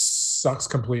just sucks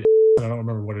complete. I don't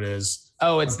remember what it is.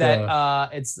 Oh, it's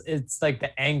it's like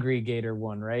the angry Gator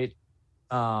one, right?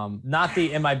 Not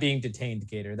the "Am I being detained"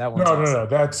 Gator. That one. No.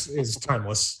 That is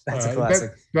timeless. That's a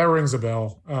classic. That rings a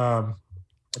bell. I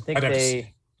think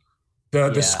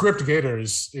the script Gator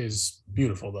is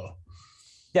beautiful though.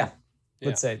 Yeah.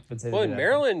 Would say well, in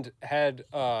Maryland had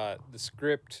the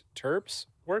script Terps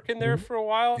working there for a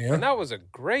while, and that was a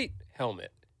great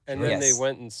helmet. And then they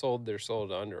went and sold their soul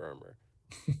to Under Armour,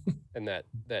 and that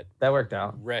worked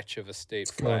out. Wretch of a state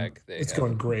flag. It's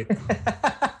going great.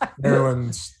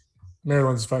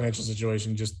 Maryland's financial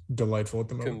situation just delightful at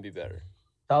the moment. Couldn't be better.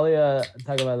 Talia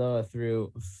Tagovailoa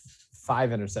threw 5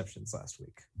 interceptions last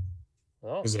week.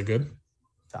 Oh. Is that good?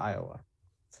 To Iowa.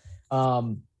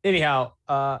 Anyhow,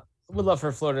 would love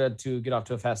for Florida to get off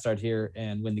to a fast start here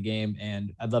and win the game,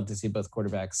 and I'd love to see both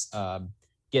quarterbacks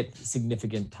get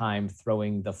significant time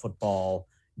throwing the football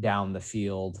down the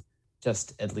field,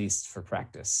 just at least for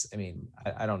practice. I mean,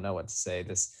 I don't know what to say.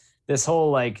 This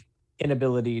whole like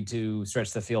inability to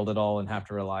stretch the field at all and have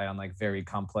to rely on like very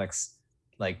complex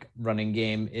like running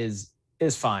game is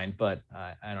fine, but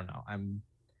I don't know.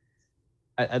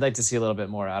 I'd like to see a little bit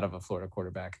more out of a Florida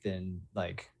quarterback than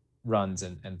like runs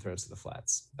and throws to the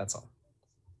flats. That's all.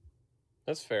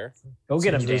 That's fair. Go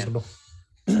get him, Dan.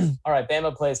 All right,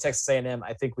 Bama plays Texas A&M.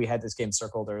 I think we had this game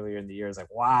circled earlier in the year. It's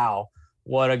like, wow,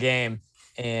 what a game.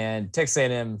 And Texas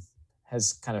A&M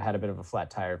has kind of had a bit of a flat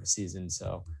tire of a season,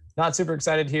 so not super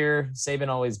excited here. Saban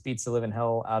always beats the living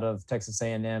hell out of Texas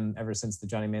A&M ever since the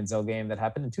Johnny Manziel game that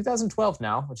happened in 2012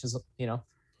 now, which is,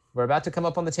 we're about to come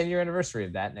up on the 10-year anniversary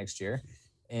of that next year.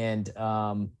 And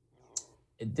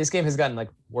this game has gotten like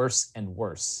worse and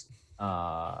worse.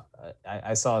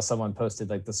 I saw someone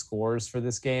posted like the scores for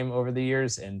this game over the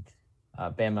years, and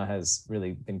Bama has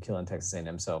really been killing Texas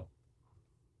A&M. So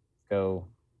go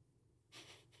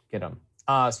get them.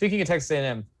 Speaking of Texas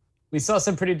A&M, we saw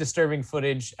some pretty disturbing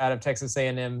footage out of Texas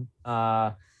A&M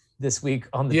this week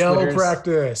on the Twitters.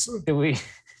 Practice.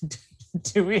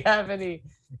 Do we have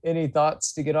any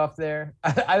thoughts to get off there?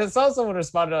 I saw someone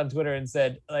responded on Twitter and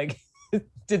said like,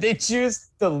 did they choose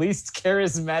the least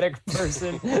charismatic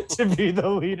person to be the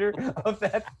leader of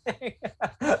that thing?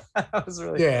 That was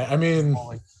really I mean,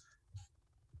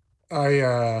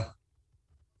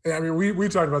 we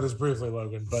talked about this briefly,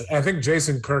 Logan, but I think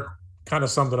Jason Kirk kind of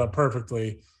summed it up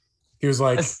perfectly. He was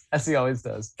like, as he always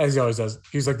does.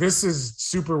 He's like, this is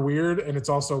super weird, and it's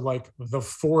also like the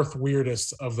 4th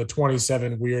weirdest of the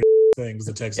 27 weird things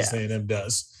that Texas A&M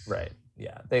does. Right.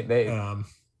 Yeah. They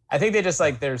I think they just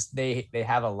like they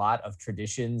have a lot of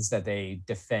traditions that they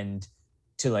defend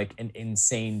to like an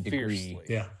insane degree. Fiercely.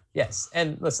 Yeah. Yes.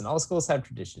 And listen, all schools have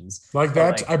traditions. Like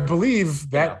that, I believe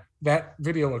that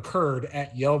video occurred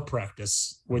at Yell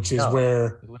practice, which is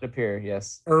where it would appear,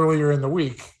 yes. Earlier in the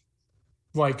week,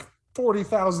 like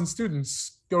 40,000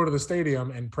 students go to the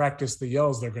stadium and practice the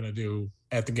yells they're going to do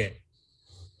at the game.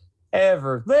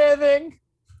 ever living,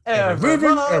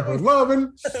 ever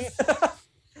loving.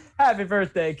 Happy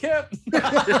birthday, Kip.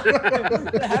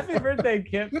 Happy birthday,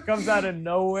 Kip comes out of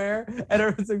nowhere and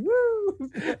everyone's like, woo.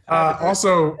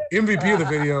 Also, MVP of the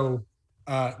video,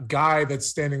 guy that's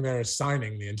standing there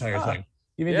signing the entire thing.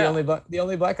 You mean the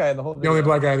only black guy in the whole video? The only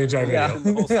black guy in the entire video. In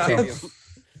the whole stadium.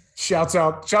 Shouts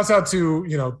out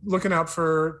to, looking out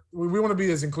for, we want to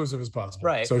be as inclusive as possible.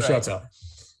 Right. So shouts out.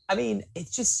 I mean,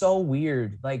 it's just so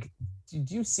weird. Like, did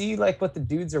you see like what the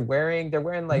dudes are wearing? They're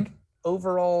wearing like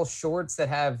overall shorts that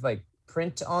have like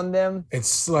print on them.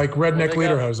 It's like redneck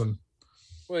lederhosen.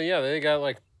 Well, yeah, they got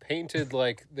like painted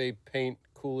like they paint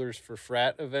coolers for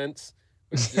frat events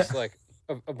with just like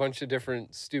a bunch of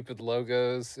different stupid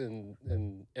logos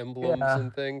and emblems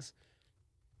and things.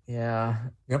 Yeah.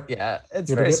 Yep. Yeah,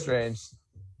 it's very strange.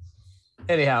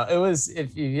 Anyhow, it was,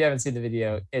 if you haven't seen the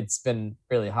video, it's been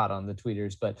really hot on the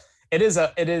tweeters, but it is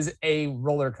a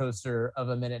roller coaster of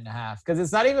a minute and a half, because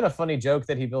it's not even a funny joke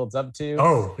that he builds up to.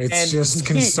 Oh, it's just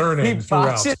concerning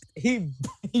throughout. He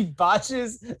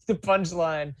botches the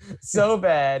punchline so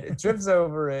bad, trips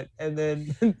over it, and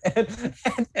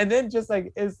then just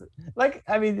like is like,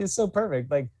 I mean, it's so perfect.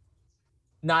 Like,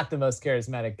 not the most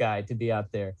charismatic guy to be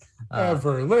out there.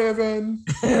 Ever living,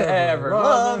 ever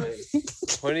loving.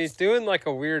 When he's doing like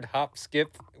a weird hop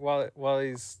skip while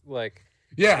he's like,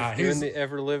 yeah, he's doing the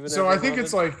ever living. So I think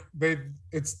it's like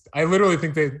I literally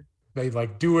think they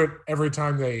like do it every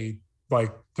time they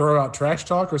like throw out trash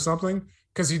talk or something,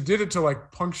 because he did it to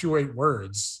like punctuate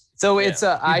words. So it's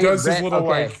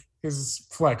his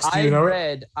flex. Do you know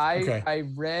it? I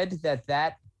read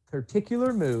that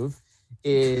particular move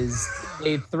is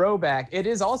a throwback. It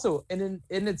is also in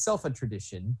itself a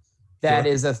tradition that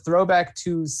is a throwback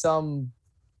to some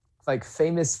like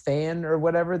famous fan or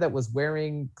whatever that was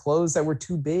wearing clothes that were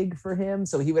too big for him,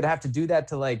 so he would have to do that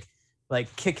to like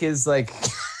kick his like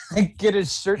get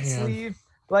his shirt sleeve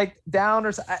like down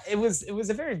or something. It was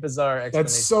a very bizarre explanation.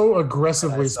 That's so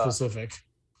aggressively specific.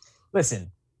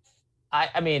 Listen,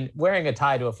 I mean, wearing a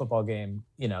tie to a football game,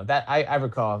 that I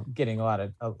recall getting a lot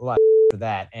for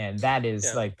that, and that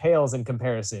is like pales in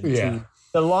comparison to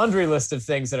the laundry list of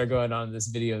things that are going on in this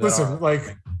video. Listen,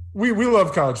 like we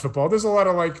love college football. There's a lot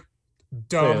of like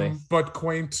dumb but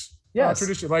quaint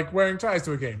tradition, like wearing ties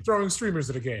to a game, throwing streamers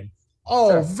at a game.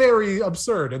 All very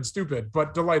absurd and stupid,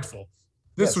 but delightful.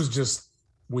 This was just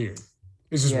weird.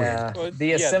 It's just weird. Well,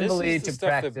 the assembly this is to the stuff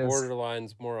practice. that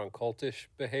borderlines more on cultish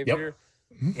behavior.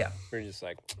 Yep. Yeah, we're just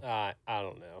like, I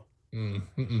don't know.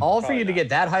 All for you to get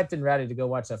that hyped and ready to go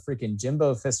watch a freaking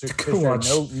Jimbo Fisher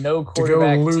no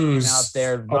quarterback to go lose team out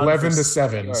there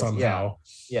 11-7 somehow.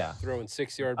 Yeah. Throwing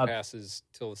 6-yard passes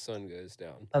till the sun goes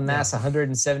down. Amass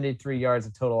 173 yards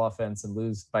of total offense and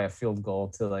lose by a field goal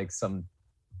to like some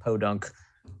podunk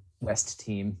West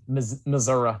team,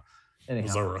 Missouri.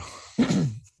 Anyhow.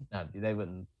 No, they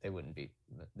wouldn't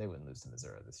lose to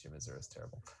Missouri this year. Missouri's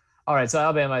terrible. All right, so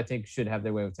Alabama, I think, should have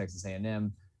their way with Texas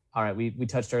A&M. All right, we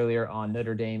touched earlier on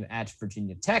Notre Dame at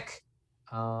Virginia Tech.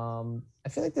 I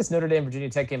feel like this Notre Dame Virginia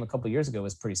Tech game a couple years ago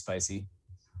was pretty spicy.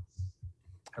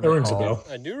 That rings a bell.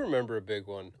 I do remember a big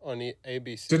one on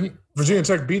ABC. Didn't Virginia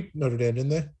Tech beat Notre Dame, didn't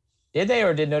they? Did they,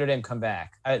 or did Notre Dame come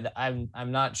back? I'm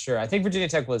not sure. I think Virginia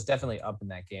Tech was definitely up in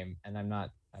that game, and I'm not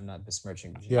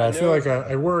besmirching Virginia. Yeah, I feel like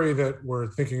I worry that we're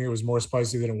thinking it was more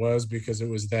spicy than it was because it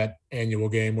was that annual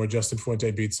game where Justin Fuente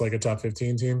beats like a top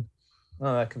 15 team.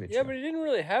 Oh, that could be true. Yeah, but he didn't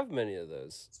really have many of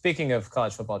those. Speaking of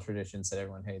college football traditions that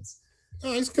everyone hates.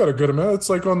 Oh, he's got a good amount. It's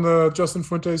like on the Justin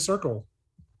Fuente circle.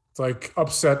 It's like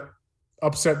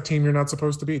upset team you're not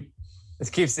supposed to beat.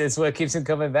 It's what keeps him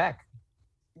coming back.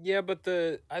 Yeah, but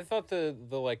I thought the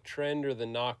like trend or the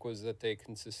knock was that they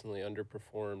consistently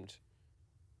underperformed.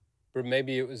 Or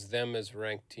maybe it was them as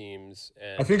ranked teams.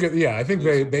 And I think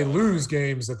they lose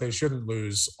games that they shouldn't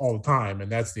lose all the time,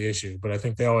 and that's the issue. But I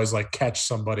think they always like catch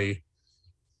somebody.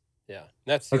 Yeah,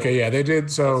 that's okay. Yeah, they did.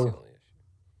 So,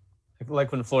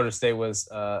 like when Florida State was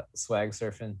swag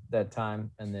surfing that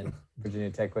time, and then Virginia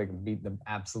Tech like beat the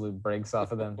absolute brakes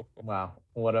off of them. Wow,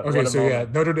 what a moment. Yeah,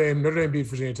 Notre Dame beat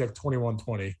Virginia Tech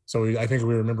 21-20. So I think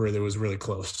we remember it was really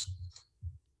close.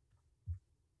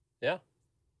 Yeah.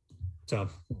 So.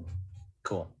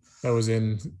 Cool. That was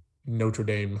in Notre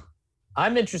Dame.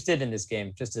 I'm interested in this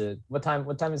game. What time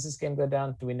does this game go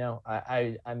down? Do we know?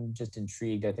 I'm just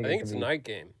intrigued. I think it's a night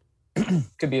game.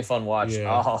 Could be a fun watch.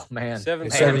 Yeah. Oh man.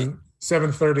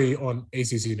 7:30 on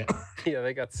ACC now. Yeah,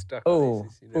 they got stuck. Oh,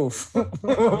 oof.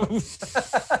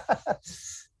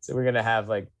 So we're gonna have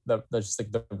like the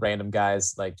random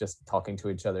guys like just talking to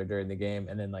each other during the game,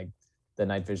 and then like the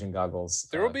night vision goggles.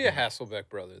 There will be a Hasselbeck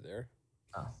brother there.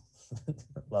 Oh.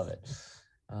 Love it.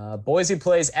 Boise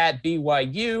plays at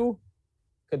BYU.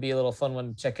 Could be a little fun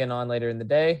one to check in on later in the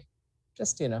day.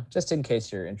 Just in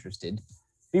case you're interested.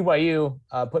 BYU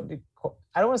I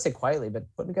don't want to say quietly, but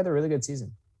putting together a really good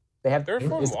season. They're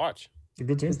fun to watch. A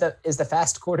good team. Is the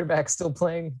fast quarterback still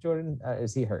playing, Jordan?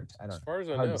 Is he hurt? I don't know. As far as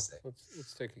I know.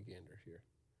 Let's take a gander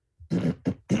here.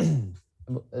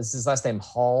 Is his last name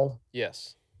Hall?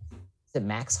 Yes. Is it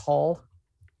Max Hall?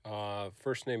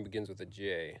 First name begins with a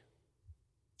J.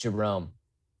 Jerome.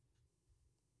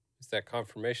 Is that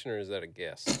confirmation or is that a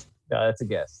guess? No, that's a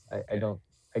guess. I don't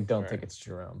All think right. it's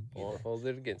Jerome. Well, hold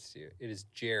it against you. It is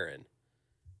Jaron.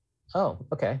 Oh,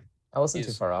 okay. I wasn't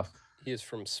too far off. He is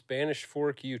from Spanish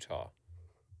Fork, Utah.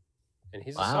 And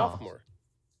he's a Wow. sophomore.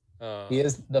 He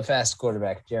is the fast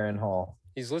quarterback, Jaron Hall.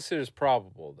 He's listed as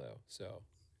probable, though. So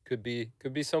could be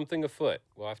something afoot.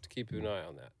 We'll have to keep an eye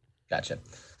on that. Gotcha.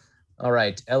 All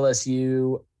right.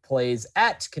 LSU plays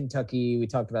at Kentucky. We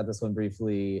talked about this one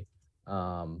briefly.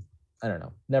 I don't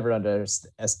know. Never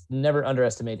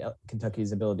underestimate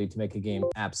Kentucky's ability to make a game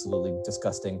absolutely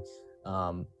disgusting.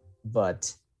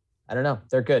 But I don't know.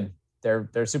 They're good.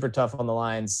 They're super tough on the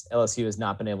lines. LSU has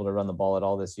not been able to run the ball at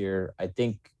all this year. I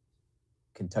think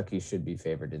Kentucky should be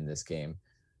favored in this game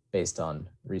based on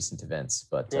recent events.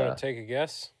 But You want to take a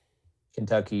guess?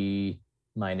 Kentucky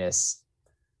 -4.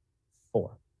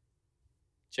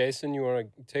 Jason, you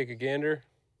want to take a gander?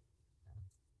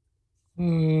 Yeah,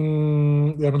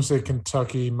 I'm going to say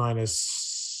Kentucky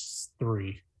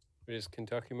 -3. It is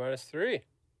Kentucky -3.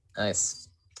 Nice.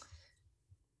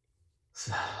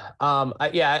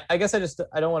 I guess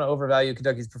I don't want to overvalue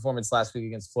Kentucky's performance last week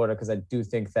against Florida because I do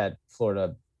think that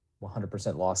Florida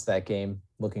 100% lost that game.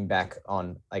 Looking back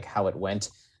on like how it went,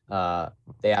 they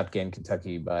outgained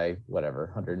Kentucky by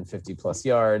 150 plus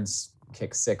yards,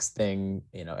 kick six thing,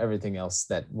 everything else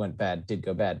that went bad did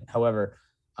go bad. However,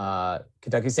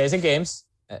 Kentucky stays in games.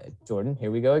 Jordan,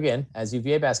 here we go again. As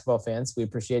UVA basketball fans, we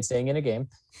appreciate staying in a game.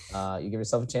 You give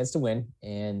yourself a chance to win,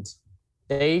 and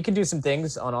they can do some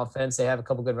things on offense. They have a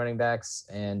couple good running backs,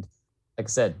 and like I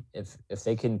said, if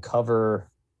they can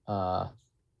cover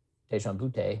Deschamps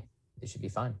Butte, they should be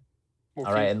fine. Well,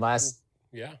 All right, and last,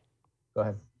 Yeah. go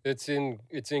ahead. It's in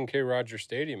K. Rogers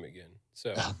Stadium again.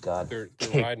 So Oh God, they're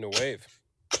riding a wave.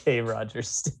 K. Rogers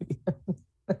Stadium.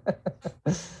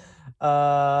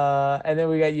 And then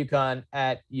we got UConn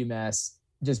at UMass,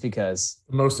 just because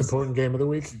The most important game of the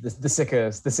week. the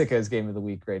Sickos game of the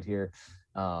week right here.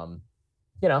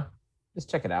 Just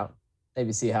check it out.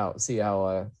 Maybe see how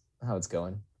it's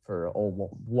going for old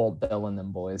Walt Bell and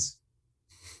them boys.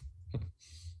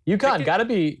 UConn gotta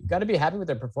be happy with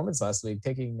their performance last week,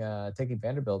 taking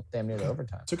Vanderbilt damn near to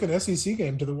overtime. Took an SEC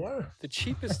game to the wire. The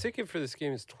cheapest ticket for this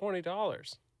game is $20.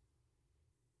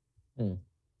 That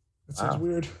sounds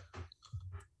weird.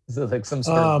 Is it like some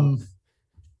sort of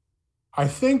I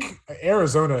think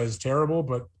Arizona is terrible,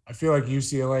 but I feel like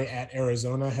UCLA at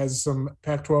Arizona has some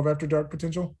Pac-12 after dark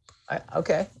potential.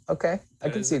 okay. I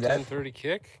can see that. 10:30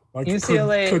 kick. Like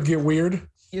UCLA could get weird.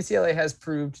 UCLA has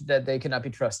proved that they cannot be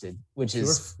trusted, which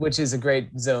is a great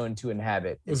zone to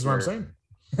inhabit. This is what I'm saying.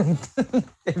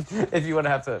 if you want to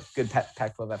have a good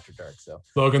Pac-12 after dark. So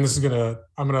Logan,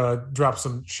 I'm gonna drop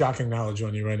some shocking knowledge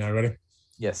on you right now. Ready?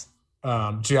 yes.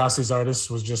 Giassi's artist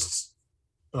was just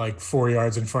like 4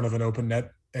 yards in front of an open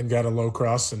net and got a low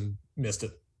cross and missed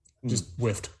it. Just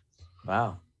whiffed.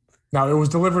 Wow. Now it was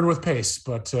delivered with pace,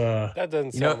 but That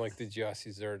doesn't sound like the Giassi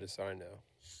Zerdis I know.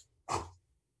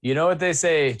 You know what they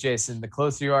say, Jason? The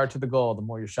closer you are to the goal, the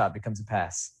more your shot becomes a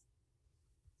pass.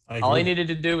 I All he agree. needed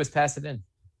to do was pass it in.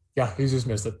 Yeah, he just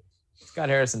missed it. Scott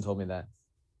Harrison told me that.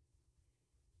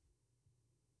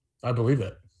 I believe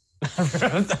it.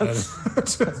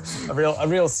 a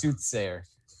real soothsayer.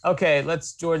 Okay,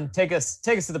 Jordan take us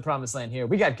to the promised land here.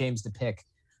 We got games to pick.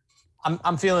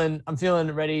 I'm feeling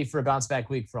ready for a bounce back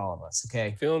week for all of us.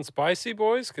 Okay. Feeling spicy,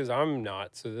 boys? Because I'm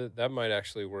not. So that might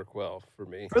actually work well for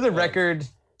me. For the record,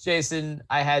 Jason,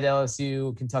 I had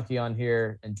LSU, Kentucky on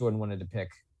here, and Jordan wanted to pick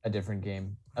a different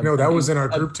game. No, that was in our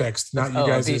group text, not you oh,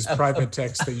 guys' the- private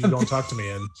text that you don't talk to me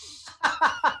in.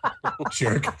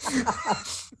 Jerk.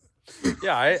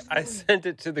 Yeah, I sent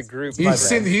it to the group. He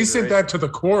sent that to the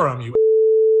quorum, you.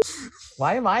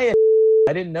 Why am I?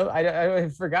 I didn't know. I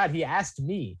forgot. He asked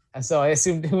me, and so I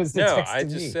assumed it was the No, text I to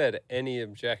just me. said any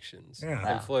objections Yeah.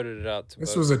 and floated it out to This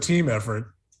both. was a team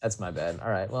effort. That's my bad. All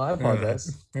right. Well, I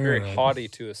apologize. Very All right. haughty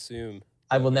to assume.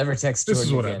 I will never text This Jordan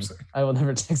is what again. I'm saying. I will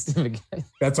never text him again.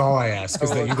 That's all I ask,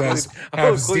 is I that will you guys include- I will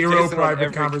have include zero Jason on private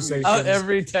every conversations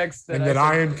Every text that and that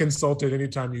I send- am consulted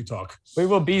anytime you talk. We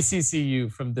will BCC you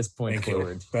from this point Thank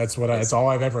forward. you. That's all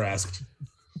I've ever asked.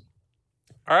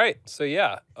 All right, so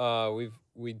yeah,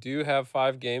 we do have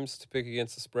 5 games to pick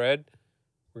against the spread.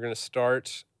 We're going to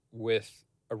start with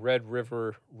a Red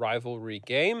River rivalry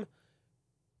game.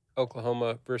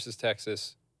 Oklahoma versus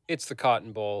Texas. It's the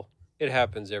Cotton Bowl. It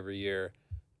happens every year.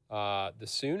 The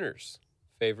Sooners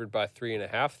favored by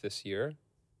 3.5 this year,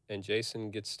 and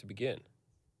Jason gets to begin.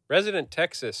 Resident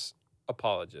Texas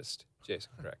apologist,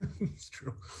 Jason Craig. It's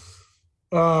true.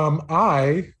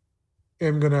 I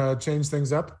am gonna change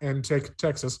things up and take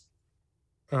Texas.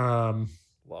 Love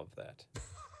that.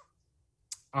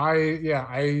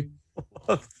 I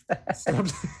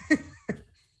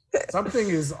something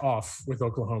is off with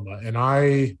Oklahoma, and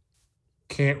I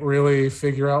can't really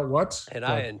figure out what. And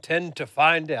I intend to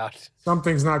find out.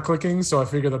 Something's not clicking, so I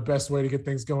figure the best way to get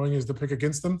things going is to pick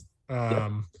against them.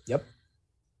 Yep.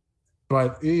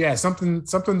 But yeah,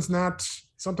 something's not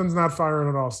firing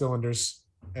on all cylinders,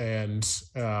 and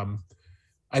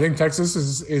I think Texas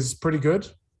is pretty good.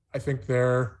 I think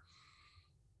their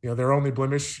only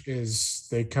blemish is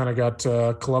they kind of got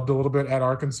clubbed a little bit at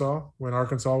Arkansas when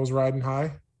Arkansas was riding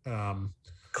high.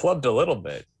 Clubbed a little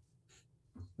bit.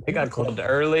 They got clubbed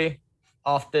early,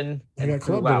 often. They got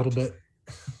clubbed a little bit.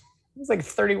 It was like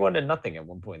 31-0 at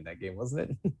one point in that game,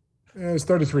 wasn't it? It was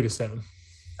 33-7.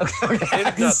 Okay. They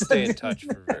did not stay in touch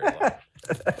for very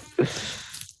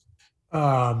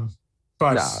long.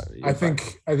 But No, I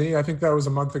think that was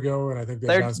a month ago, and I think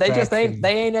they just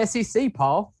ain't SEC,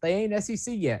 Paul. They ain't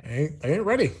SEC yet. They ain't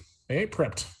ready. They ain't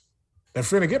prepped. They're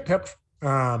finna get pepped.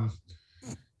 I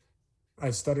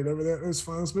stuttered over that. It was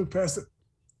fine. Let's move past it.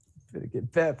 Finna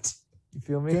get pepped. You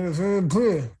feel me? These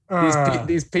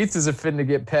These pizzas are finna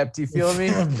get pepped. You feel me?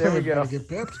 There we go. Get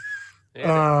pepped.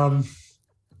 Yeah.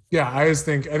 I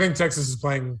think Texas is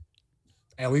playing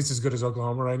at least as good as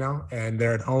Oklahoma right now, and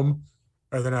they're at home.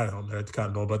 Or they're not at home. They're at the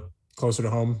Cotton Bowl, but closer to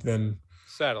home than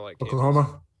Satellite game.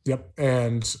 Oklahoma. Yep.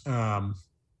 And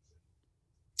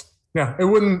it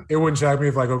wouldn't shock me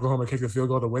if like Oklahoma kicked a field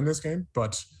goal to win this game,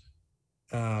 but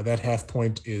that half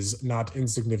point is not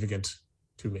insignificant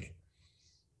to me.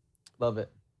 Love it.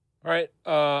 All right.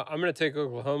 I'm going to take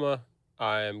Oklahoma.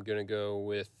 I am going to go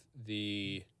with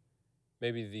maybe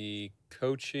the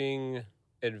coaching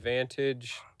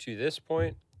advantage to this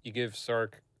point. You give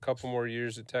Sark a couple more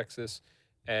years at Texas,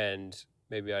 and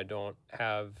maybe I don't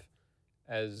have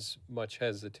as much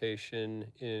hesitation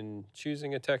in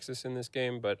choosing a Texas in this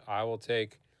game, but I will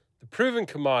take the proven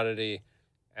commodity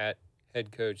at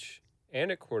head coach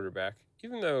and at quarterback,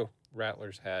 even though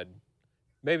Rattler's had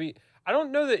maybe – I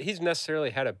don't know that he's necessarily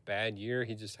had a bad year.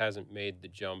 He just hasn't made the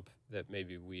jump that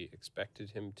maybe we expected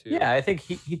him to. Yeah, I think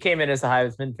he came in as the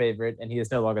Heisman favorite, and he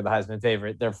is no longer the Heisman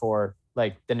favorite. Therefore,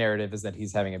 like, the narrative is that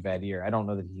he's having a bad year. I don't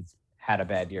know that he's had a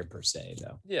bad year per se,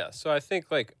 though. Yeah, so I think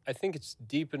it's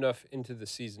deep enough into the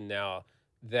season now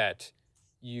that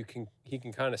he can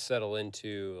kind of settle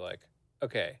into like,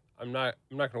 okay, I'm not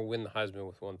going to win the Heisman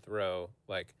with one throw.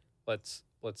 Like, let's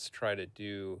try to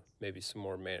do maybe some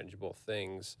more manageable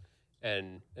things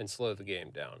and slow the game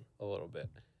down a little bit.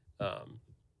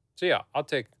 So yeah, I'll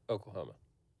take Oklahoma.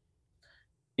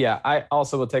 Yeah, I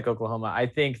also will take Oklahoma. I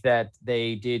think that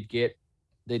they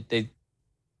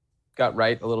got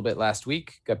right a little bit last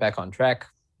week, got back on track,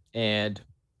 and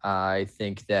I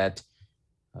think that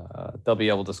they'll be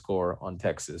able to score on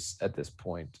Texas at this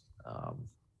point.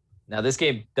 Now, this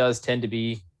game does tend to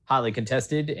be hotly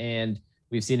contested, and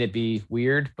we've seen it be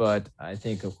weird, but I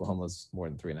think Oklahoma's more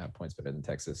than 3.5 points better than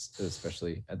Texas,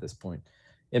 especially at this point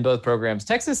in both programs.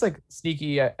 Texas, like,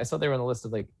 sneaky. I saw they were on the list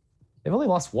of, like, they've only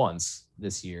lost once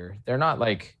this year. They're not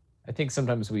like, I think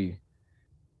sometimes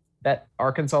that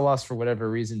Arkansas loss for whatever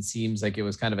reason seems like it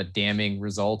was kind of a damning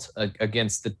result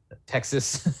against the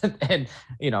Texas. And,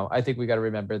 I think we got to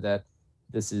remember that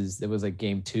it was like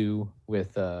game 2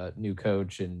 with a new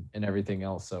coach and everything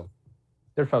else. So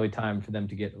there's probably time for them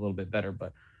to get a little bit better,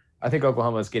 but I think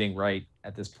Oklahoma is getting right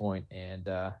at this point and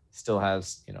still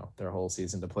has, their whole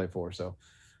season to play for. So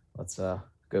let's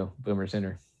go Boomer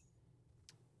Sooner.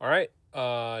 All right.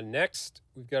 Next,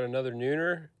 we've got another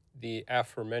nooner. The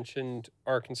aforementioned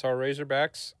Arkansas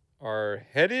Razorbacks are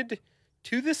headed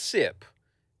to the SIP,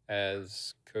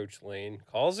 as Coach Lane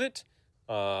calls it.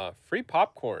 Free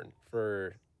popcorn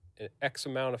for an X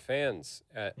amount of fans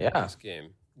at this game.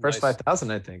 First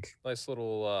 5,000, I think. Nice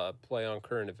little play on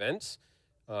current events.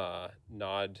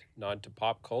 Nod to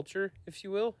pop culture, if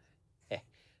you will.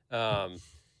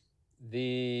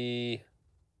 The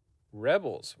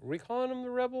Rebels. Are we calling them the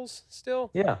Rebels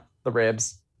still? Yeah, the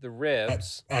Rebs. The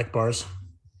Rebs. Akbars.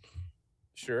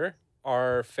 Sure.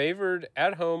 Are favored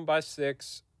at home by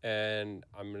 6, and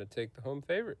I'm going to take the home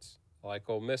favorites. I like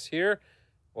Ole Miss here.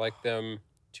 I like them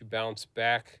to bounce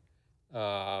back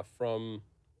from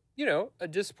a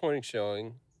disappointing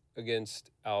showing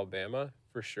against Alabama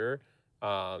for sure.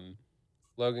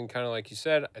 Logan, kind of like you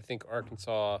said, I think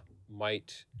Arkansas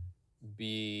might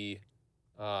be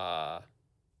not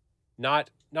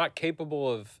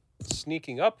capable of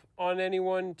sneaking up on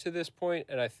anyone to this point,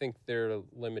 and I think their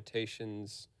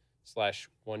limitations /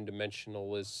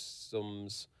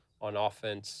 one-dimensionalisms on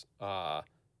offense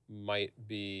might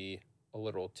be a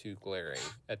little too glaring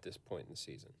at this point in the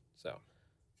season. So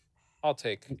I'll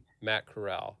take Matt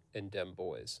Corral and dem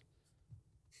boys.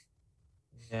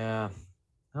 Yeah,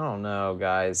 I don't know,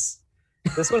 guys.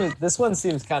 This one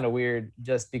seems kind of weird,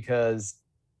 just because.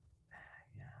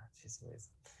 Yeah, geez Louise.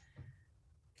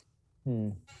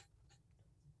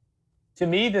 To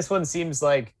me, this one seems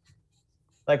like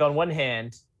on one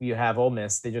hand, you have Ole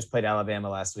Miss. They just played Alabama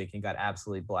last week and got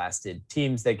absolutely blasted.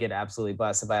 Teams that get absolutely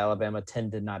blasted by Alabama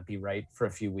tend to not be right for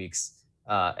a few weeks,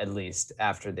 at least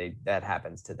after that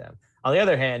happens to them. On the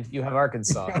other hand, you have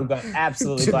Arkansas, who got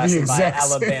absolutely blasted by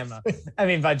Alabama.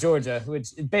 By Georgia,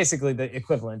 which is basically the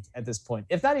equivalent at this point,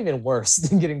 if not even worse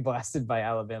than getting blasted by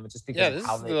Alabama, just because this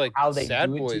how is they how they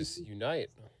sad do boys it. Unite.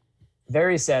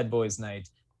 Very sad boys night.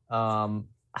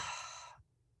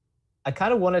 I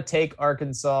kind of want to take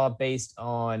Arkansas based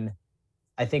on,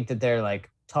 I think that their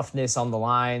like toughness on the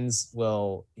lines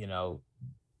will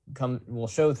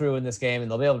show through in this game, and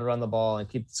they'll be able to run the ball and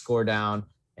keep the score down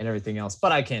and everything else.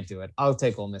 But I can't do it. I'll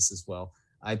take Ole Miss as well.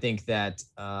 I think that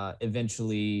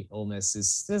eventually Ole Miss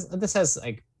this has,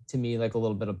 like, to me, like a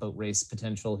little bit of boat race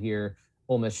potential here.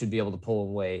 Ole Miss should be able to pull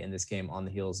away in this game on the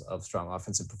heels of strong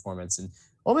offensive performance, and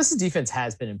Ole Miss's defense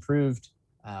has been improved.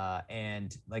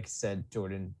 And like I said,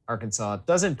 Jordan, Arkansas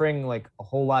doesn't bring like a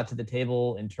whole lot to the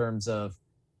table in terms of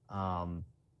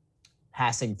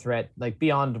passing threat, like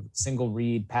beyond single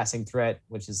read passing threat,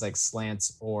 which is like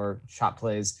slants or shot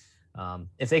plays.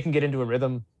 If they can get into a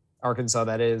rhythm, Arkansas,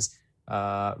 that is,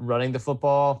 running the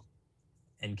football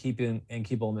and keep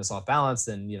Ole Miss off balance,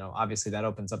 then obviously that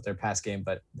opens up their pass game.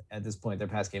 But at this point, their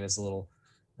pass game is a little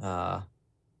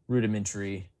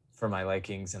rudimentary for my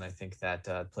likings, and I think that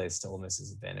plays to Ole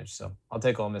Miss's advantage. So I'll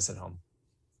take Ole Miss at home.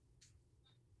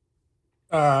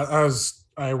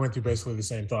 I went through basically the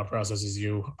same thought process as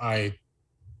you. I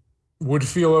would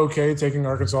feel okay taking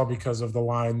Arkansas because of the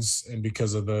lines and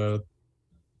because of the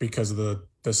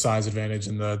size advantage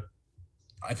and the,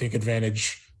 I think,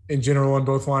 advantage in general on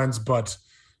both lines. But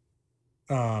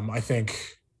I think,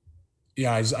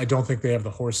 I don't think they have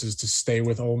the horses to stay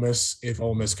with Ole Miss if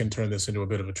Ole Miss can turn this into a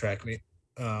bit of a track meet.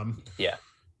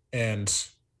 And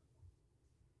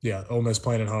Ole Miss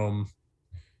playing at home.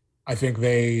 I think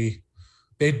they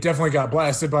definitely got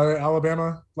blasted by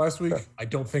Alabama last week. I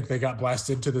don't think they got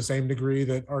blasted to the same degree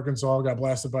that Arkansas got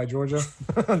blasted by Georgia.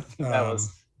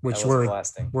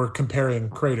 We're comparing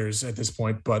craters at this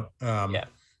point, but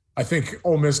I think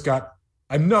Ole Miss got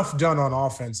enough done on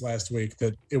offense last week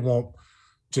that it won't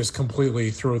just completely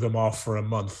throw them off for a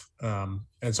month. And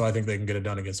so I think they can get it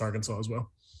done against Arkansas as well.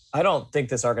 I don't think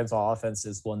this Arkansas offense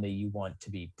is one that you want to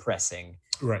be pressing,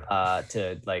 right?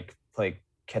 To like play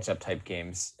catch-up type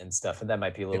games and stuff. And that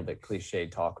might be a little bit cliche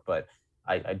talk, but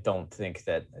I don't think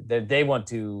that they want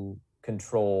to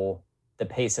control the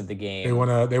pace of the game. They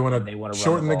want to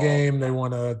shorten the game. They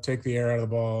want to take the air out of the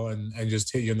ball and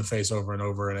just hit you in the face over and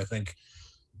over. And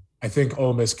I think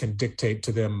Ole Miss can dictate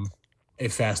to them a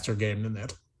faster game than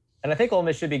that. And I think Ole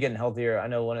Miss should be getting healthier. I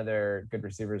know one of their good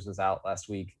receivers was out last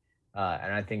week.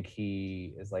 And I think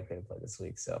he is likely to play this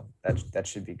week. So that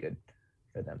should be good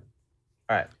for them.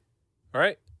 All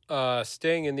right.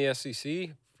 Staying in the SEC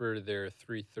for their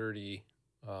 3:30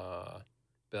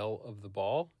 bell of the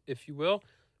ball, if you will.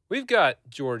 We've got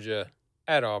Georgia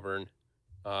at Auburn.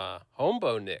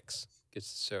 Homebo Nix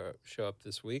gets to show up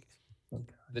this week.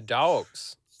 The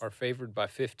Dogs are favored by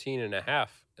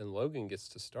 15.5, and Logan gets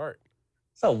to start.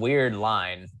 It's a weird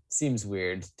line. Seems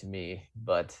weird to me,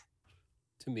 but...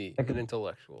 To me, an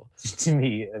intellectual. To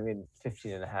me,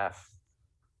 15.5.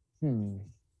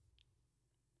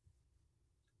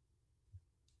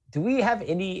 Do we have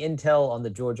any intel on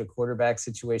the Georgia quarterback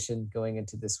situation going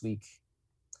into this week?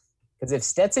 Because if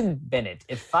Stetson Bennett,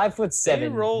 if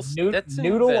 5'7",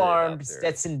 noodle-armed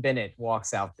Stetson Bennett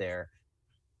walks out there,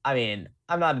 I'm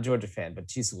not a Georgia fan, but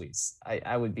geez Louise,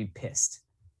 I would be pissed.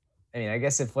 I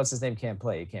guess if what's his name can't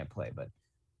play, he can't play, but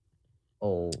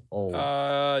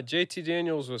JT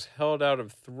Daniels was held out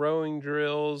of throwing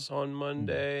drills on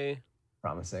Monday.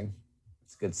 Promising.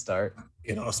 It's a good start.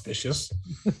 Inauspicious.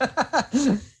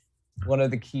 One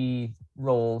of the key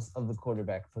roles of the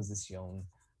quarterback position.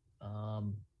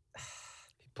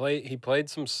 He played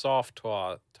some soft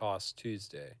toss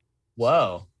Tuesday.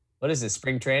 Whoa. What is this,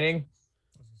 spring training?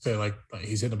 Say like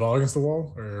he's hitting the ball against the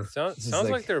wall, or Sounds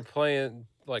like they're playing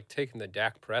like taking the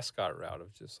Dak Prescott route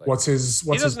of just like what's his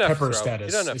doesn't have to pepper throw. He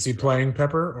status? doesn't have Is to he throw. playing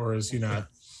pepper or is he not?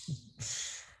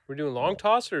 We're doing long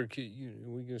toss, or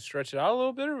we can stretch it out a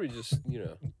little bit, or we just keep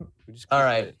All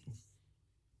right. playing?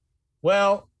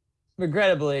 Well,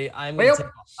 regrettably, I'm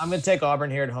gonna take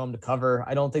Auburn here at home to cover.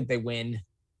 I don't think they win,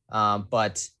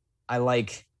 but I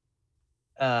like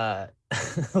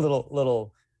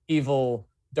little evil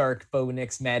dark Bo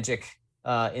Nix magic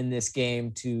in this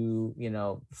game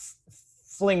to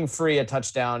fling free a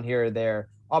touchdown here or there.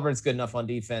 Auburn's good enough on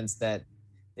defense that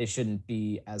they shouldn't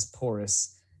be as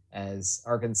porous as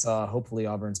Arkansas. Hopefully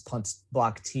Auburn's punt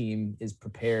block team is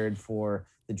prepared for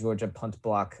the Georgia punt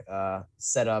block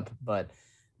setup. But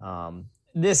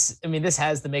this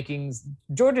has the makings.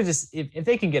 Georgia just, if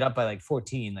they can get up by like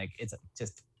 14, like it's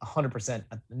just 100%,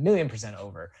 1,000,000%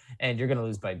 over, and you're going to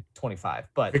lose by 25.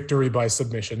 But victory by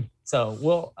submission. So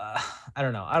we'll, I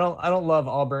don't know. I don't love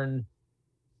Auburn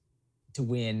to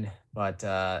win, but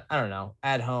I don't know.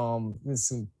 At home,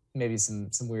 there's maybe some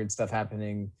weird stuff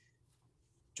happening.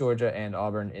 Georgia and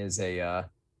Auburn is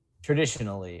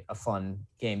traditionally a fun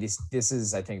game. This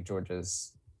is, I think,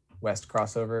 Georgia's West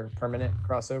permanent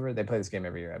crossover. They play this game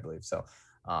every year, I believe. So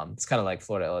it's kind of like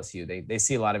Florida LSU. They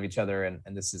see a lot of each other, and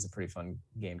this is a pretty fun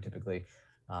game typically.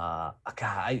 God,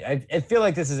 I feel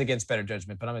like this is against better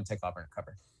judgment, but I'm going to take Auburn to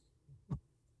cover.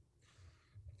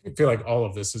 I feel like all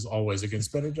of this is always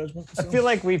against better judgment. So. I feel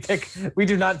like we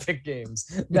do not pick games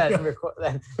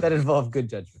that involve good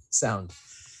judgment. Sound.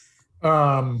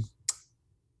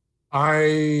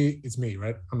 It's me,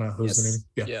 right? I'm not hallucinating.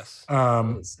 Yes.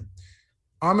 Yeah. Yes.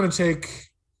 I'm going to take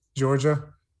Georgia.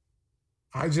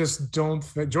 I just don't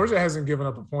think Georgia hasn't given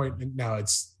up a point. Now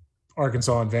it's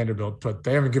Arkansas and Vanderbilt, but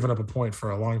they haven't given up a point for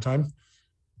a long time.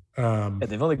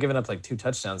 They've only given up like 2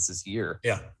 touchdowns this year.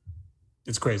 Yeah,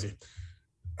 it's crazy.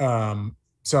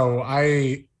 So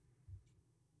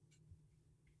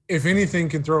if anything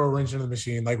can throw a wrench into the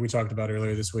machine, like we talked about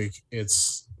earlier this week,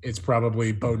 it's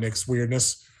probably Bo Nix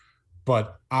weirdness.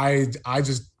 But I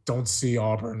just don't see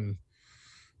Auburn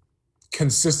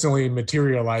consistently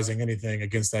materializing anything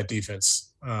against that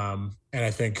defense. And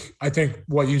I think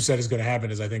what you said is going to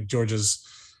happen is I think Georgia's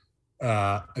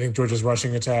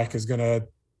rushing attack is going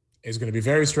to be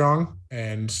very strong,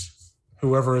 and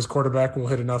whoever is quarterback will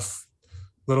hit enough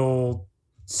little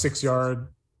 6-yard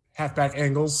halfback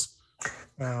angles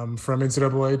from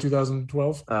NCAA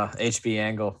 2012. HB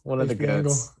Angle, one of the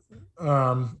goods.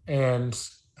 I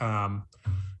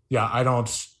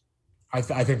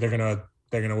think they're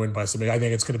gonna win by something. I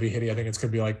think it's gonna be hitty. I think it's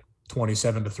gonna be like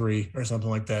 27-3 or something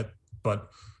like that. But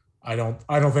I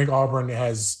don't think Auburn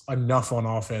has enough on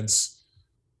offense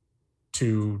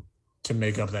to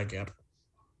make up that gap.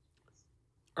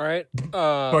 All right.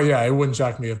 But yeah, it wouldn't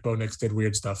shock me if Bo Nix did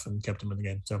weird stuff and kept him in the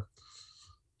game. So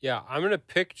yeah, I'm gonna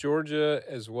pick Georgia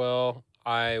as well.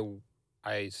 I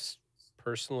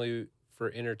personally,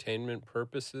 for entertainment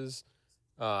purposes,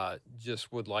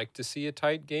 just would like to see a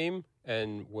tight game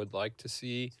and would like to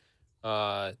see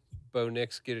Bo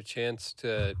Nix get a chance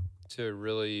to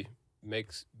really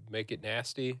make it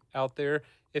nasty out there,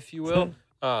 if you will.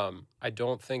 I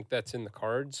don't think that's in the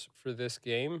cards for this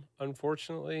game,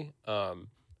 unfortunately.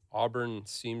 Auburn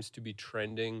seems to be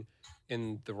trending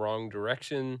in the wrong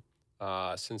direction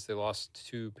since they lost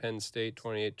to Penn State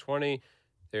 28-20.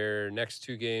 Their next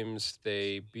 2 games,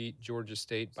 they beat Georgia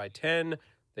State by 10.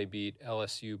 They beat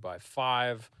LSU by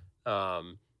 5.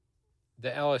 The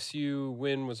LSU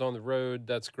win was on the road.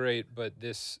 That's great. But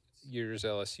this year's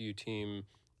LSU team,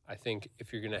 I think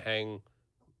if you're going to hang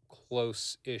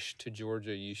close-ish to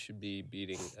Georgia, you should be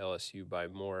beating LSU by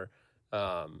more.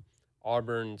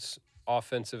 Auburn's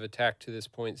offensive attack to this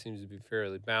point seems to be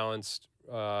fairly balanced,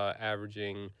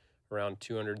 averaging around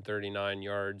 239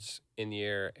 yards in the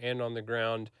air and on the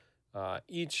ground.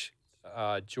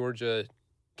 Georgia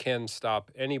can stop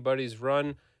anybody's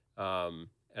run, and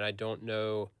I don't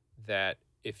know that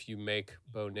if you make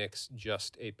Bo Nix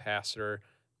just a passer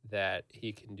that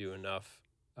he can do enough.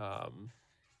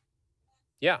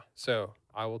 So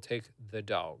I will take the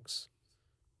Dogs.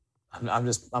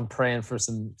 I'm praying for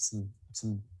some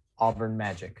Auburn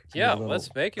magic. Yeah,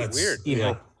 let's make it weird. Evil.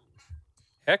 Yeah.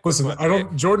 Heck,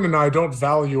 Listen, Jordan and I don't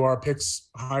value our picks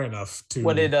high enough to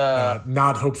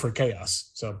not hope for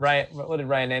chaos. So Ryan, what did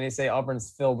Ryan Nanny say?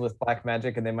 Auburn's filled with black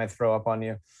magic, and they might throw up on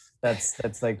you. That's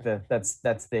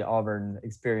the Auburn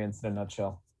experience in a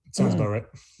nutshell. Sounds about right.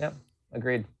 Yep,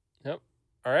 agreed. Yep.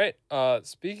 All right.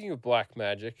 Speaking of black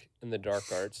magic and the dark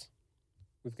arts,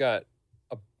 we've got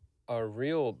a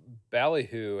real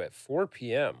ballyhoo at 4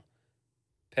 p.m.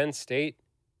 Penn State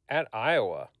at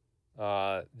Iowa.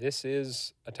 This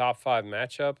is a top 5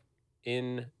 matchup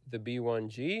in the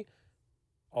B1G,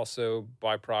 also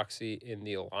by proxy in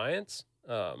the Alliance.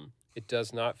 It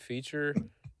does not feature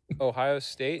Ohio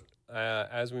State,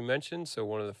 as we mentioned, so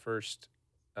one of the first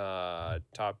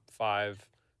top 5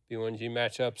 B1G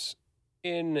matchups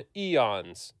in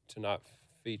eons to not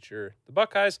feature the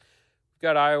Buckeyes. We've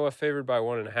got Iowa favored by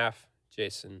 1.5.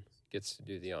 Jason gets to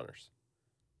do the honors.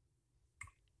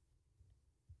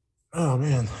 Oh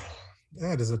man,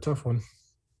 that is a tough one.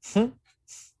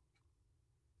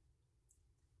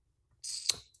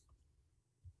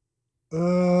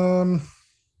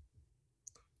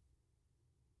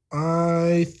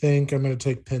 I think I'm going to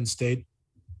take Penn State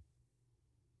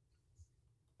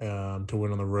to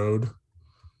win on the road.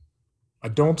 I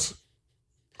don't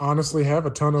honestly have a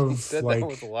ton of said that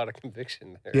with a lot of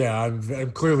conviction there. Yeah,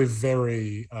 I'm clearly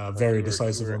very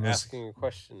decisive you were on this. Asking a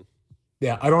question.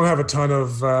 Yeah, I don't have a ton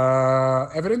of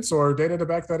evidence or data to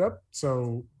back that up,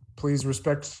 so please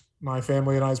respect my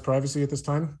family and I's privacy at this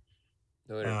time.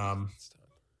 No,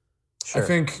 sure.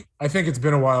 I think it's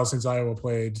been a while since Iowa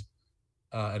played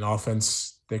an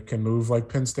offense that can move like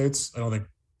Penn State's. I don't think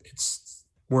it's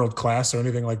world class or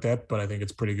anything like that, but I think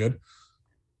it's pretty good.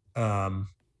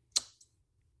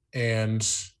 And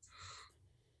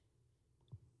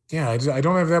yeah, I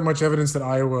don't have that much evidence that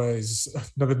Iowa is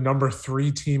the number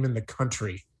 3 team in the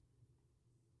country.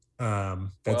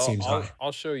 Seems high.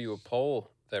 I'll show you a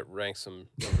poll that ranks them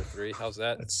number 3. How's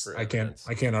that? I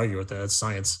can't argue with that. It's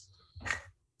science.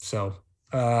 So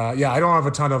I don't have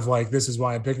a ton of like, this is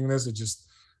why I'm picking this.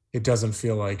 It doesn't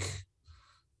feel like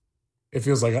it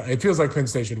feels like Penn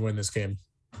State should win this game.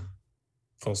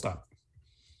 Full stop.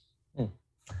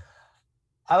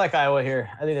 I like Iowa here.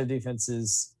 I think their defense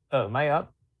is. Oh, am I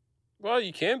up? Well,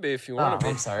 you can be if you want to be.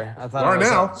 I'm sorry. I thought you are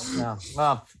now. No.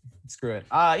 Well, screw it.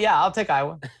 I'll take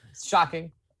Iowa. It's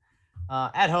shocking.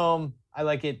 At home, I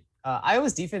like it.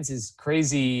 Iowa's defense is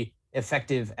crazy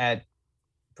effective at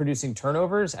producing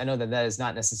turnovers. I know that is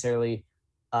not necessarily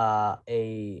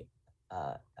a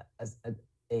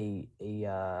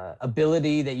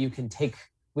ability that you can take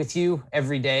with you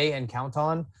every day and count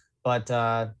on. But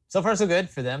so far so good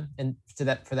for them, and for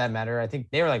that matter, I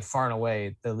think they were like far and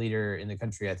away the leader in the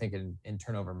country. I think in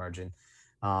turnover margin.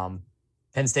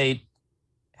 Penn State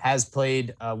has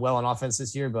played well on offense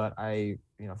this year, but for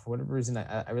whatever reason,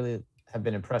 I really have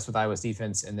been impressed with Iowa's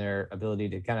defense and their ability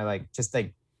to kind of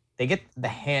they get the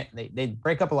hand, they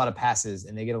break up a lot of passes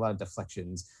and they get a lot of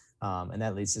deflections, and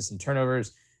that leads to some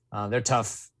turnovers. They're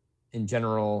tough in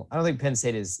general. I don't think Penn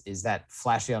State is that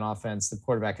flashy on offense. The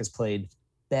quarterback has played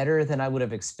better than I would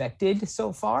have expected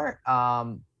so far.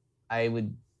 I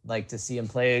would like to see him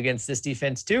play against this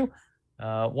defense too.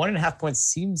 1.5 points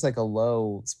seems like a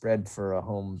low spread for a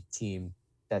home team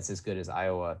that's as good as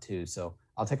Iowa too. So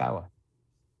I'll take Iowa.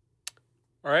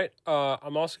 All right.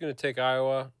 I'm also going to take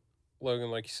Iowa. Logan,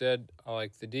 like you said, I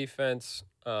like the defense.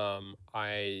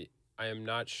 I am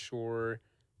not sure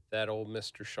that old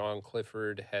Mr. Sean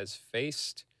Clifford has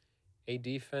faced a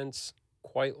defense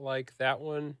quite like that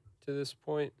one to this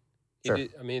point. Sure.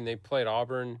 They played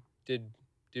Auburn, did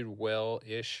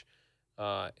well-ish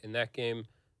in that game.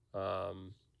 But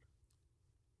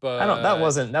that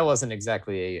wasn't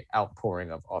exactly a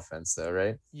outpouring of offense though,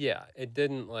 right? Yeah, it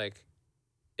didn't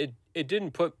it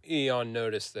didn't put me on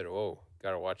notice that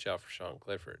got to watch out for Sean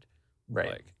Clifford.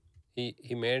 Right. Like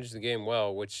he managed the game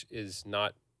well, which is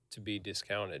not to be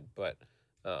discounted, but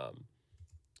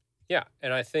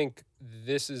and I think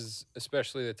this is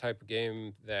especially the type of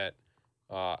game that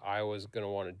Iowa's going to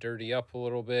want to dirty up a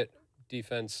little bit.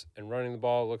 Defense and running the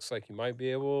ball. Looks like you might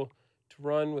be able to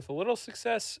run with a little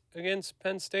success against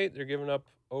Penn State. They're giving up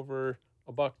over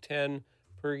 $110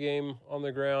 per game on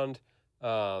the ground.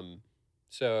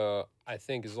 So I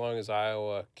think as long as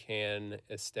Iowa can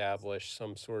establish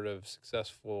some sort of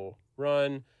successful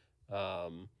run,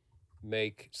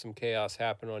 make some chaos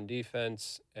happen on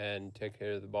defense, and take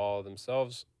care of the ball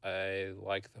themselves, I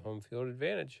like the home field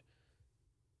advantage.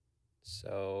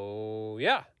 So,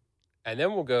 yeah. And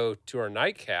then we'll go to our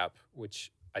nightcap,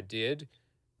 which I did,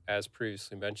 as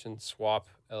previously mentioned, swap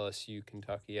LSU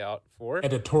Kentucky out for.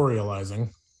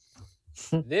 Editorializing.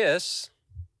 This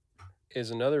is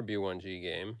another B1G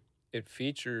game. It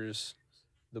features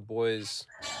the boys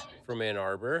from Ann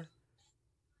Arbor,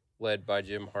 led by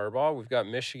Jim Harbaugh. We've got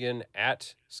Michigan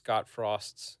at Scott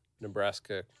Frost's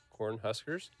Nebraska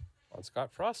Cornhuskers on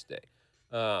Scott Frost Day.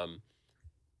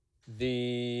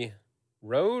 The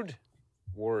Road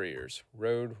Warriors,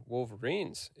 Road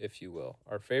Wolverines, if you will,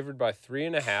 are favored by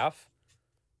 3.5.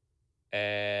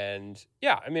 And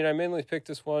yeah, I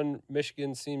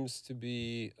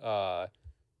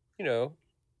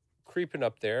creeping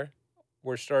up there.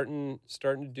 We're starting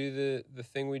to do the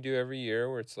thing we do every year,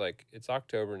 where it's like it's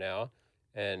October now,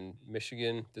 and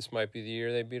Michigan. This might be the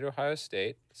year they beat Ohio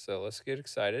State. So let's get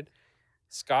excited.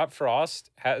 Scott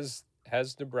Frost has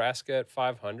Nebraska at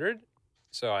 500,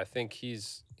 so I think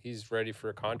he's ready for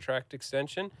a contract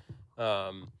extension.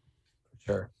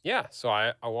 Sure. Yeah, so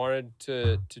I wanted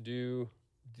to do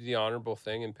the honorable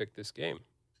thing and pick this game.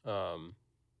 So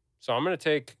I'm going to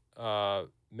take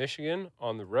Michigan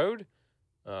on the road.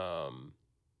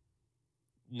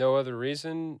 No other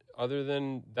reason other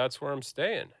than that's where I'm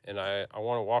staying, and I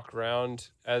want to walk around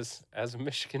as a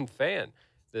Michigan fan.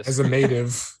 As a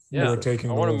native, Yeah, you're taking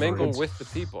I the want to mingle Wolverines. with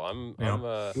the people. I'm You want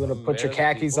to I'm a put man your of the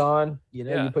khakis people. on. You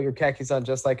know, Yeah. you put your khakis on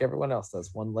just like everyone else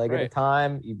does. One leg at a Right.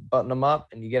 time. You button them up,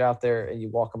 and you get out there and you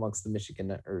walk amongst the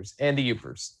Michiganers and the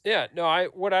Yoopers. Yeah, no,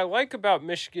 what I like about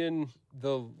Michigan,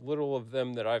 the little of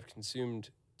them that I've consumed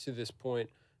to this point,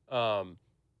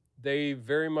 they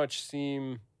very much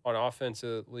seem, on offense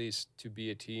at least, to be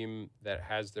a team that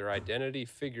has their identity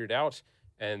figured out,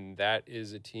 and that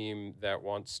is a team that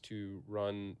wants to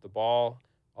run the ball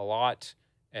a lot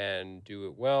and do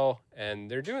it well, and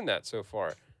they're doing that so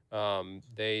far.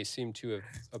 They seem to have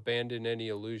abandoned any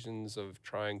illusions of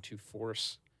trying to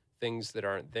force things that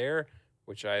aren't there,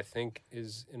 which I think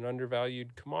is an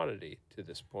undervalued commodity to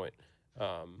this point.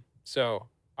 So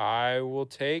I will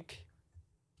take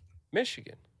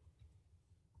Michigan.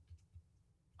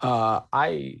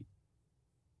 I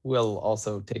will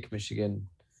also take Michigan.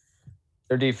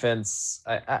 Their defense,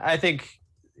 I think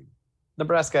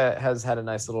Nebraska has had a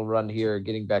nice little run here,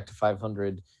 getting back to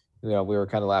 500. You know, we were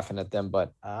kind of laughing at them,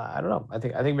 but I don't know. I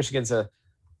think Michigan's a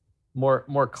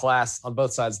more class on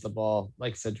both sides of the ball.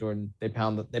 Like I said, Jordan, they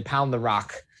pound the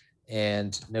rock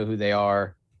and know who they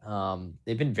are.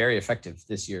 They've been very effective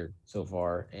this year so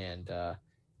far, and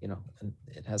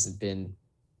it hasn't been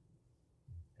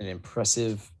an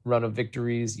impressive run of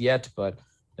victories yet, but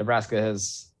Nebraska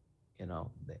has,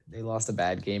 they lost a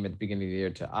bad game at the beginning of the year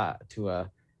to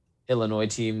a Illinois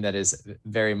team that is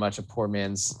very much a poor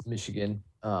man's Michigan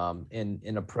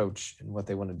in approach and what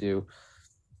they want to do.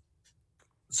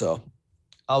 So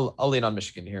I'll lean on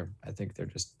Michigan here. I think they're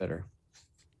just better.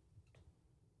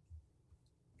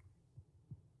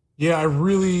 Yeah, I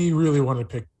really, really want to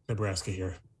pick Nebraska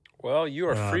here. Well, you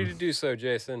are free to do so,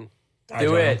 Jason. I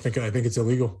think it's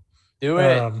illegal. Do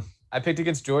it. I picked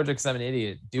against Georgia because I'm an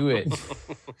idiot. Do it.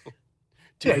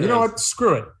 Yeah, you know what?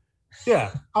 Screw it.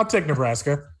 Yeah, I'll take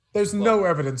Nebraska. There's no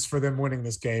evidence for them winning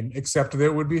this game except that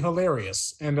it would be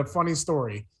hilarious and a funny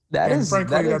story.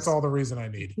 Frankly, that's all the reason I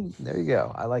need. There you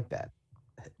go. I like that.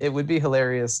 It would be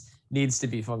hilarious. Needs to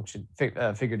be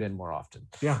figured in more often.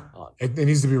 Yeah, it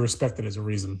needs to be respected as a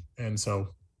reason. And so,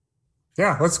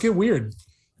 yeah, let's get weird.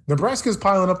 Nebraska's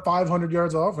piling up 500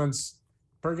 yards of offense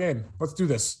per game. Let's do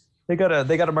this. They got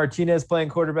a Martinez playing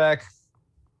quarterback.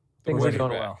 Things are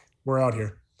going well. We're out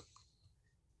here.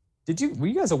 Were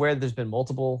you guys aware that there's been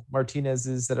multiple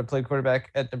Martinez's that have played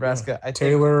quarterback at Nebraska? Yeah.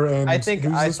 Taylor and I think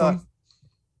who's this one?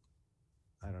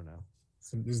 I don't know.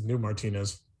 This is new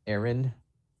Martinez. Aaron.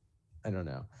 I don't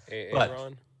know.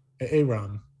 Aaron.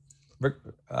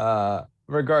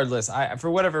 Regardless, for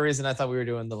whatever reason, I thought we were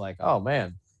doing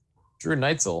Drew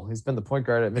Neitzel. He's been the point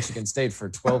guard at Michigan State for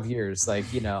 12 years. I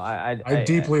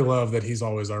deeply love that he's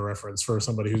always our reference for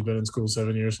somebody who's been in school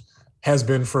 7 years. Has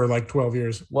been for like 12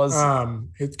 years.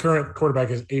 His current quarterback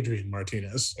is Adrian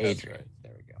Martinez. Adrian. Right.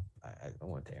 There we go. I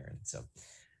went to Aaron. So,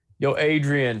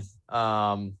 Adrian.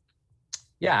 I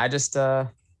just I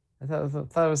thought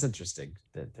it was interesting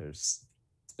that it's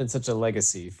been such a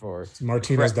legacy for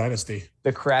Martinez dynasty.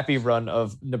 The crappy run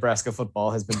of Nebraska football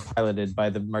has been piloted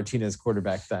by the Martinez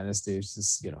quarterback dynasty. It's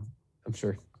just, I'm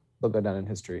sure they'll go down in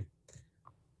history.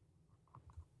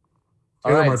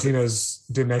 Taylor Martinez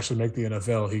didn't actually make the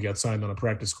NFL. He got signed on a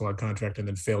practice squad contract and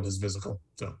then failed his physical.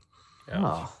 So,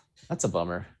 that's a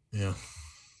bummer. Yeah,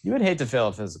 you would hate to fail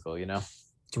a physical,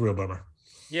 It's a real bummer.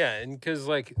 Yeah, and because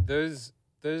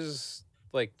those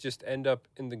just end up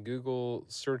in the Google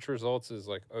search results as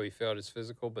he failed his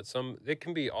physical, but it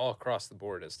can be all across the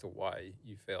board as to why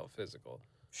you fail physical.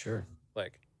 Sure. You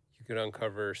could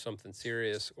uncover something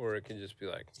serious, or it can just be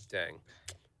like, dang,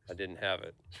 I didn't have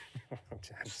it.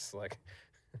 Just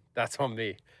that's on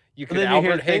me. You could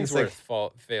Albert Hainsworth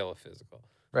fail a physical.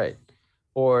 Right.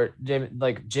 Or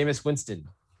Jameis Winston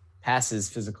passes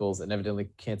physicals and evidently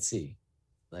can't see.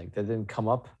 That didn't come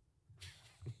up.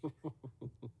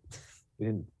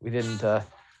 We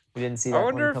didn't see that. I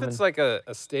wonder if it's a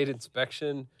state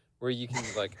inspection where you can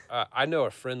I know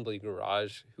a friendly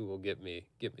garage who will get me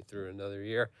through another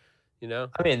year, I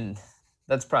mean,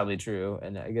 that's probably true.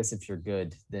 And I guess if you're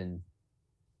good, then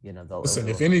they'll Listen,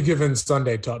 if any given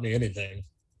Sunday taught me anything,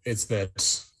 it's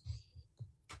that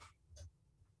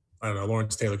I don't know.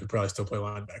 Lawrence Taylor could probably still play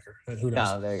linebacker. Who knows?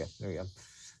 No, there you go.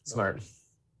 Smart.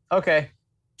 Okay,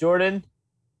 Jordan,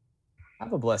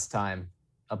 have a blessed time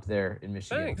up there in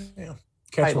Michigan. Thanks. Yeah.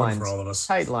 Catch one for all of us.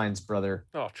 Tight lines, brother.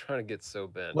 Oh, trying to get so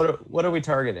bent. What are we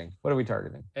targeting?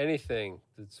 Anything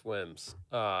that swims.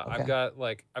 Okay. I've got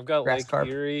Grass Lake carp.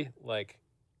 Erie like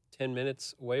 10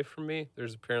 minutes away from me.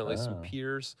 There's apparently some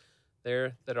piers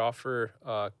there that offer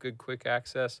good quick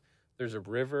access. There's a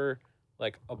river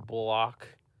like a block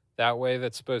that way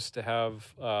that's supposed to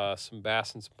have some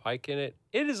bass and some pike in it.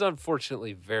 It is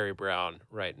unfortunately very brown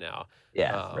right now.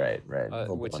 Yeah, right.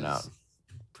 Which is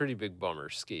pretty big bummer,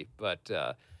 Ski. But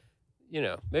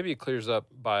maybe it clears up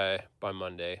by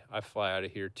Monday. I fly out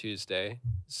of here Tuesday,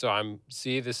 so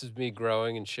this is me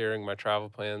growing and sharing my travel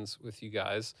plans with you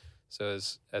guys, so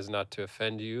as not to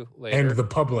offend you later and the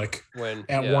public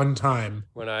one time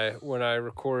when I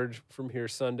record from here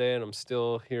Sunday and I'm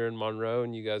still here in Monroe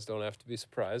and you guys don't have to be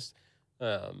surprised.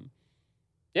 And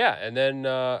then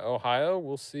Ohio,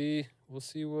 we'll see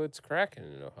what's cracking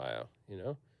in Ohio.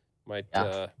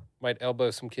 Might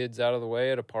elbow some kids out of the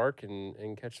way at a park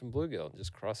and catch some bluegill and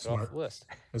just cross it off the list.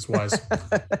 That's wise.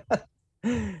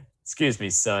 Excuse me,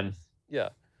 son. Yeah.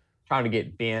 Trying to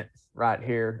get bent right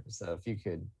here. So if you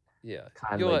could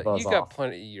kindly buzz you got off.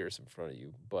 plenty of years in front of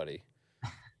you, buddy.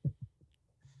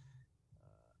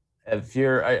 If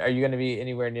are you going to be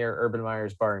anywhere near Urban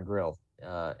Meyer's Bar and Grill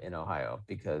in Ohio?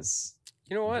 Because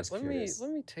you know what? Let me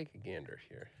take a gander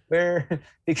here.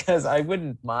 Because I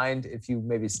wouldn't mind if you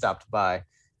maybe stopped by.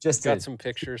 Just got some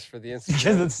pictures for the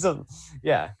Instagram.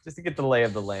 Just to get the lay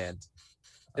of the land.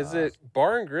 Is it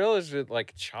Bar and Grill? Or is it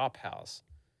like Chop House?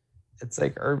 It's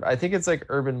like I think it's like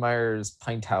Urban Meyer's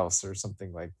Pint House or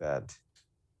something like that.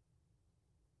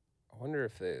 I wonder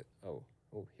if they. Oh,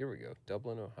 here we go.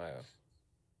 Dublin, Ohio.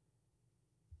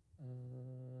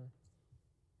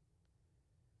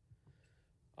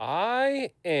 I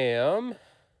am.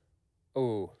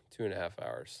 2.5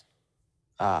 hours.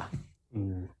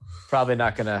 Probably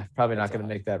not gonna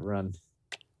make that run.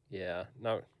 Yeah,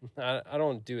 no, I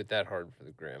don't do it that hard for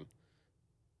the gram.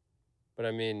 But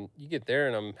I mean, you get there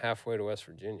and I'm halfway to West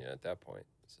Virginia at that point.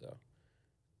 So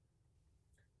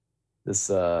this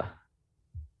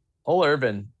whole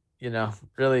Urban,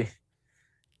 really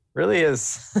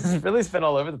is really been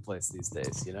all over the place these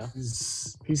days.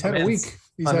 He's had a week.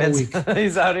 He's had a week.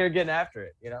 He's out here getting after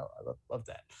it. I love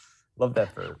that. Love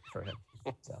that for him.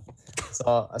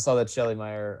 So I saw that Shelly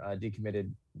Meyer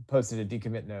posted a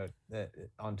decommit note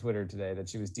on Twitter today that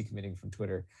she was decommitting from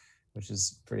Twitter, which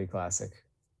is pretty classic.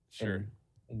 Sure.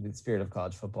 In the spirit of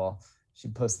college football, she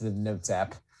posted a notes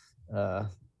app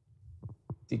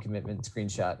decommitment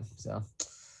screenshot. So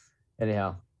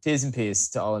anyhow, T's and P's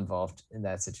to all involved in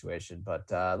that situation. But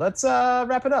let's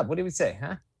wrap it up. What do we say,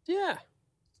 huh? Yeah.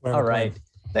 All right.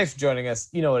 Thanks for joining us.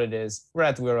 You know what it is. We're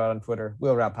at the Wheel Route on Twitter,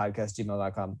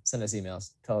 wheelroutepodcast@gmail.com. Send us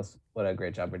emails. Tell us what a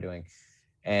great job we're doing.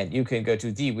 And you can go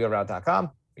to thewheelroute.com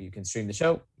where you can stream the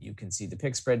show. You can see the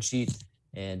pick spreadsheet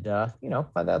and,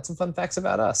 find out some fun facts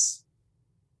about us.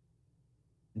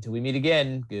 Until we meet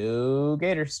again, go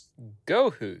Gators. Go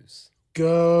Who's.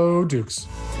 Go Dukes.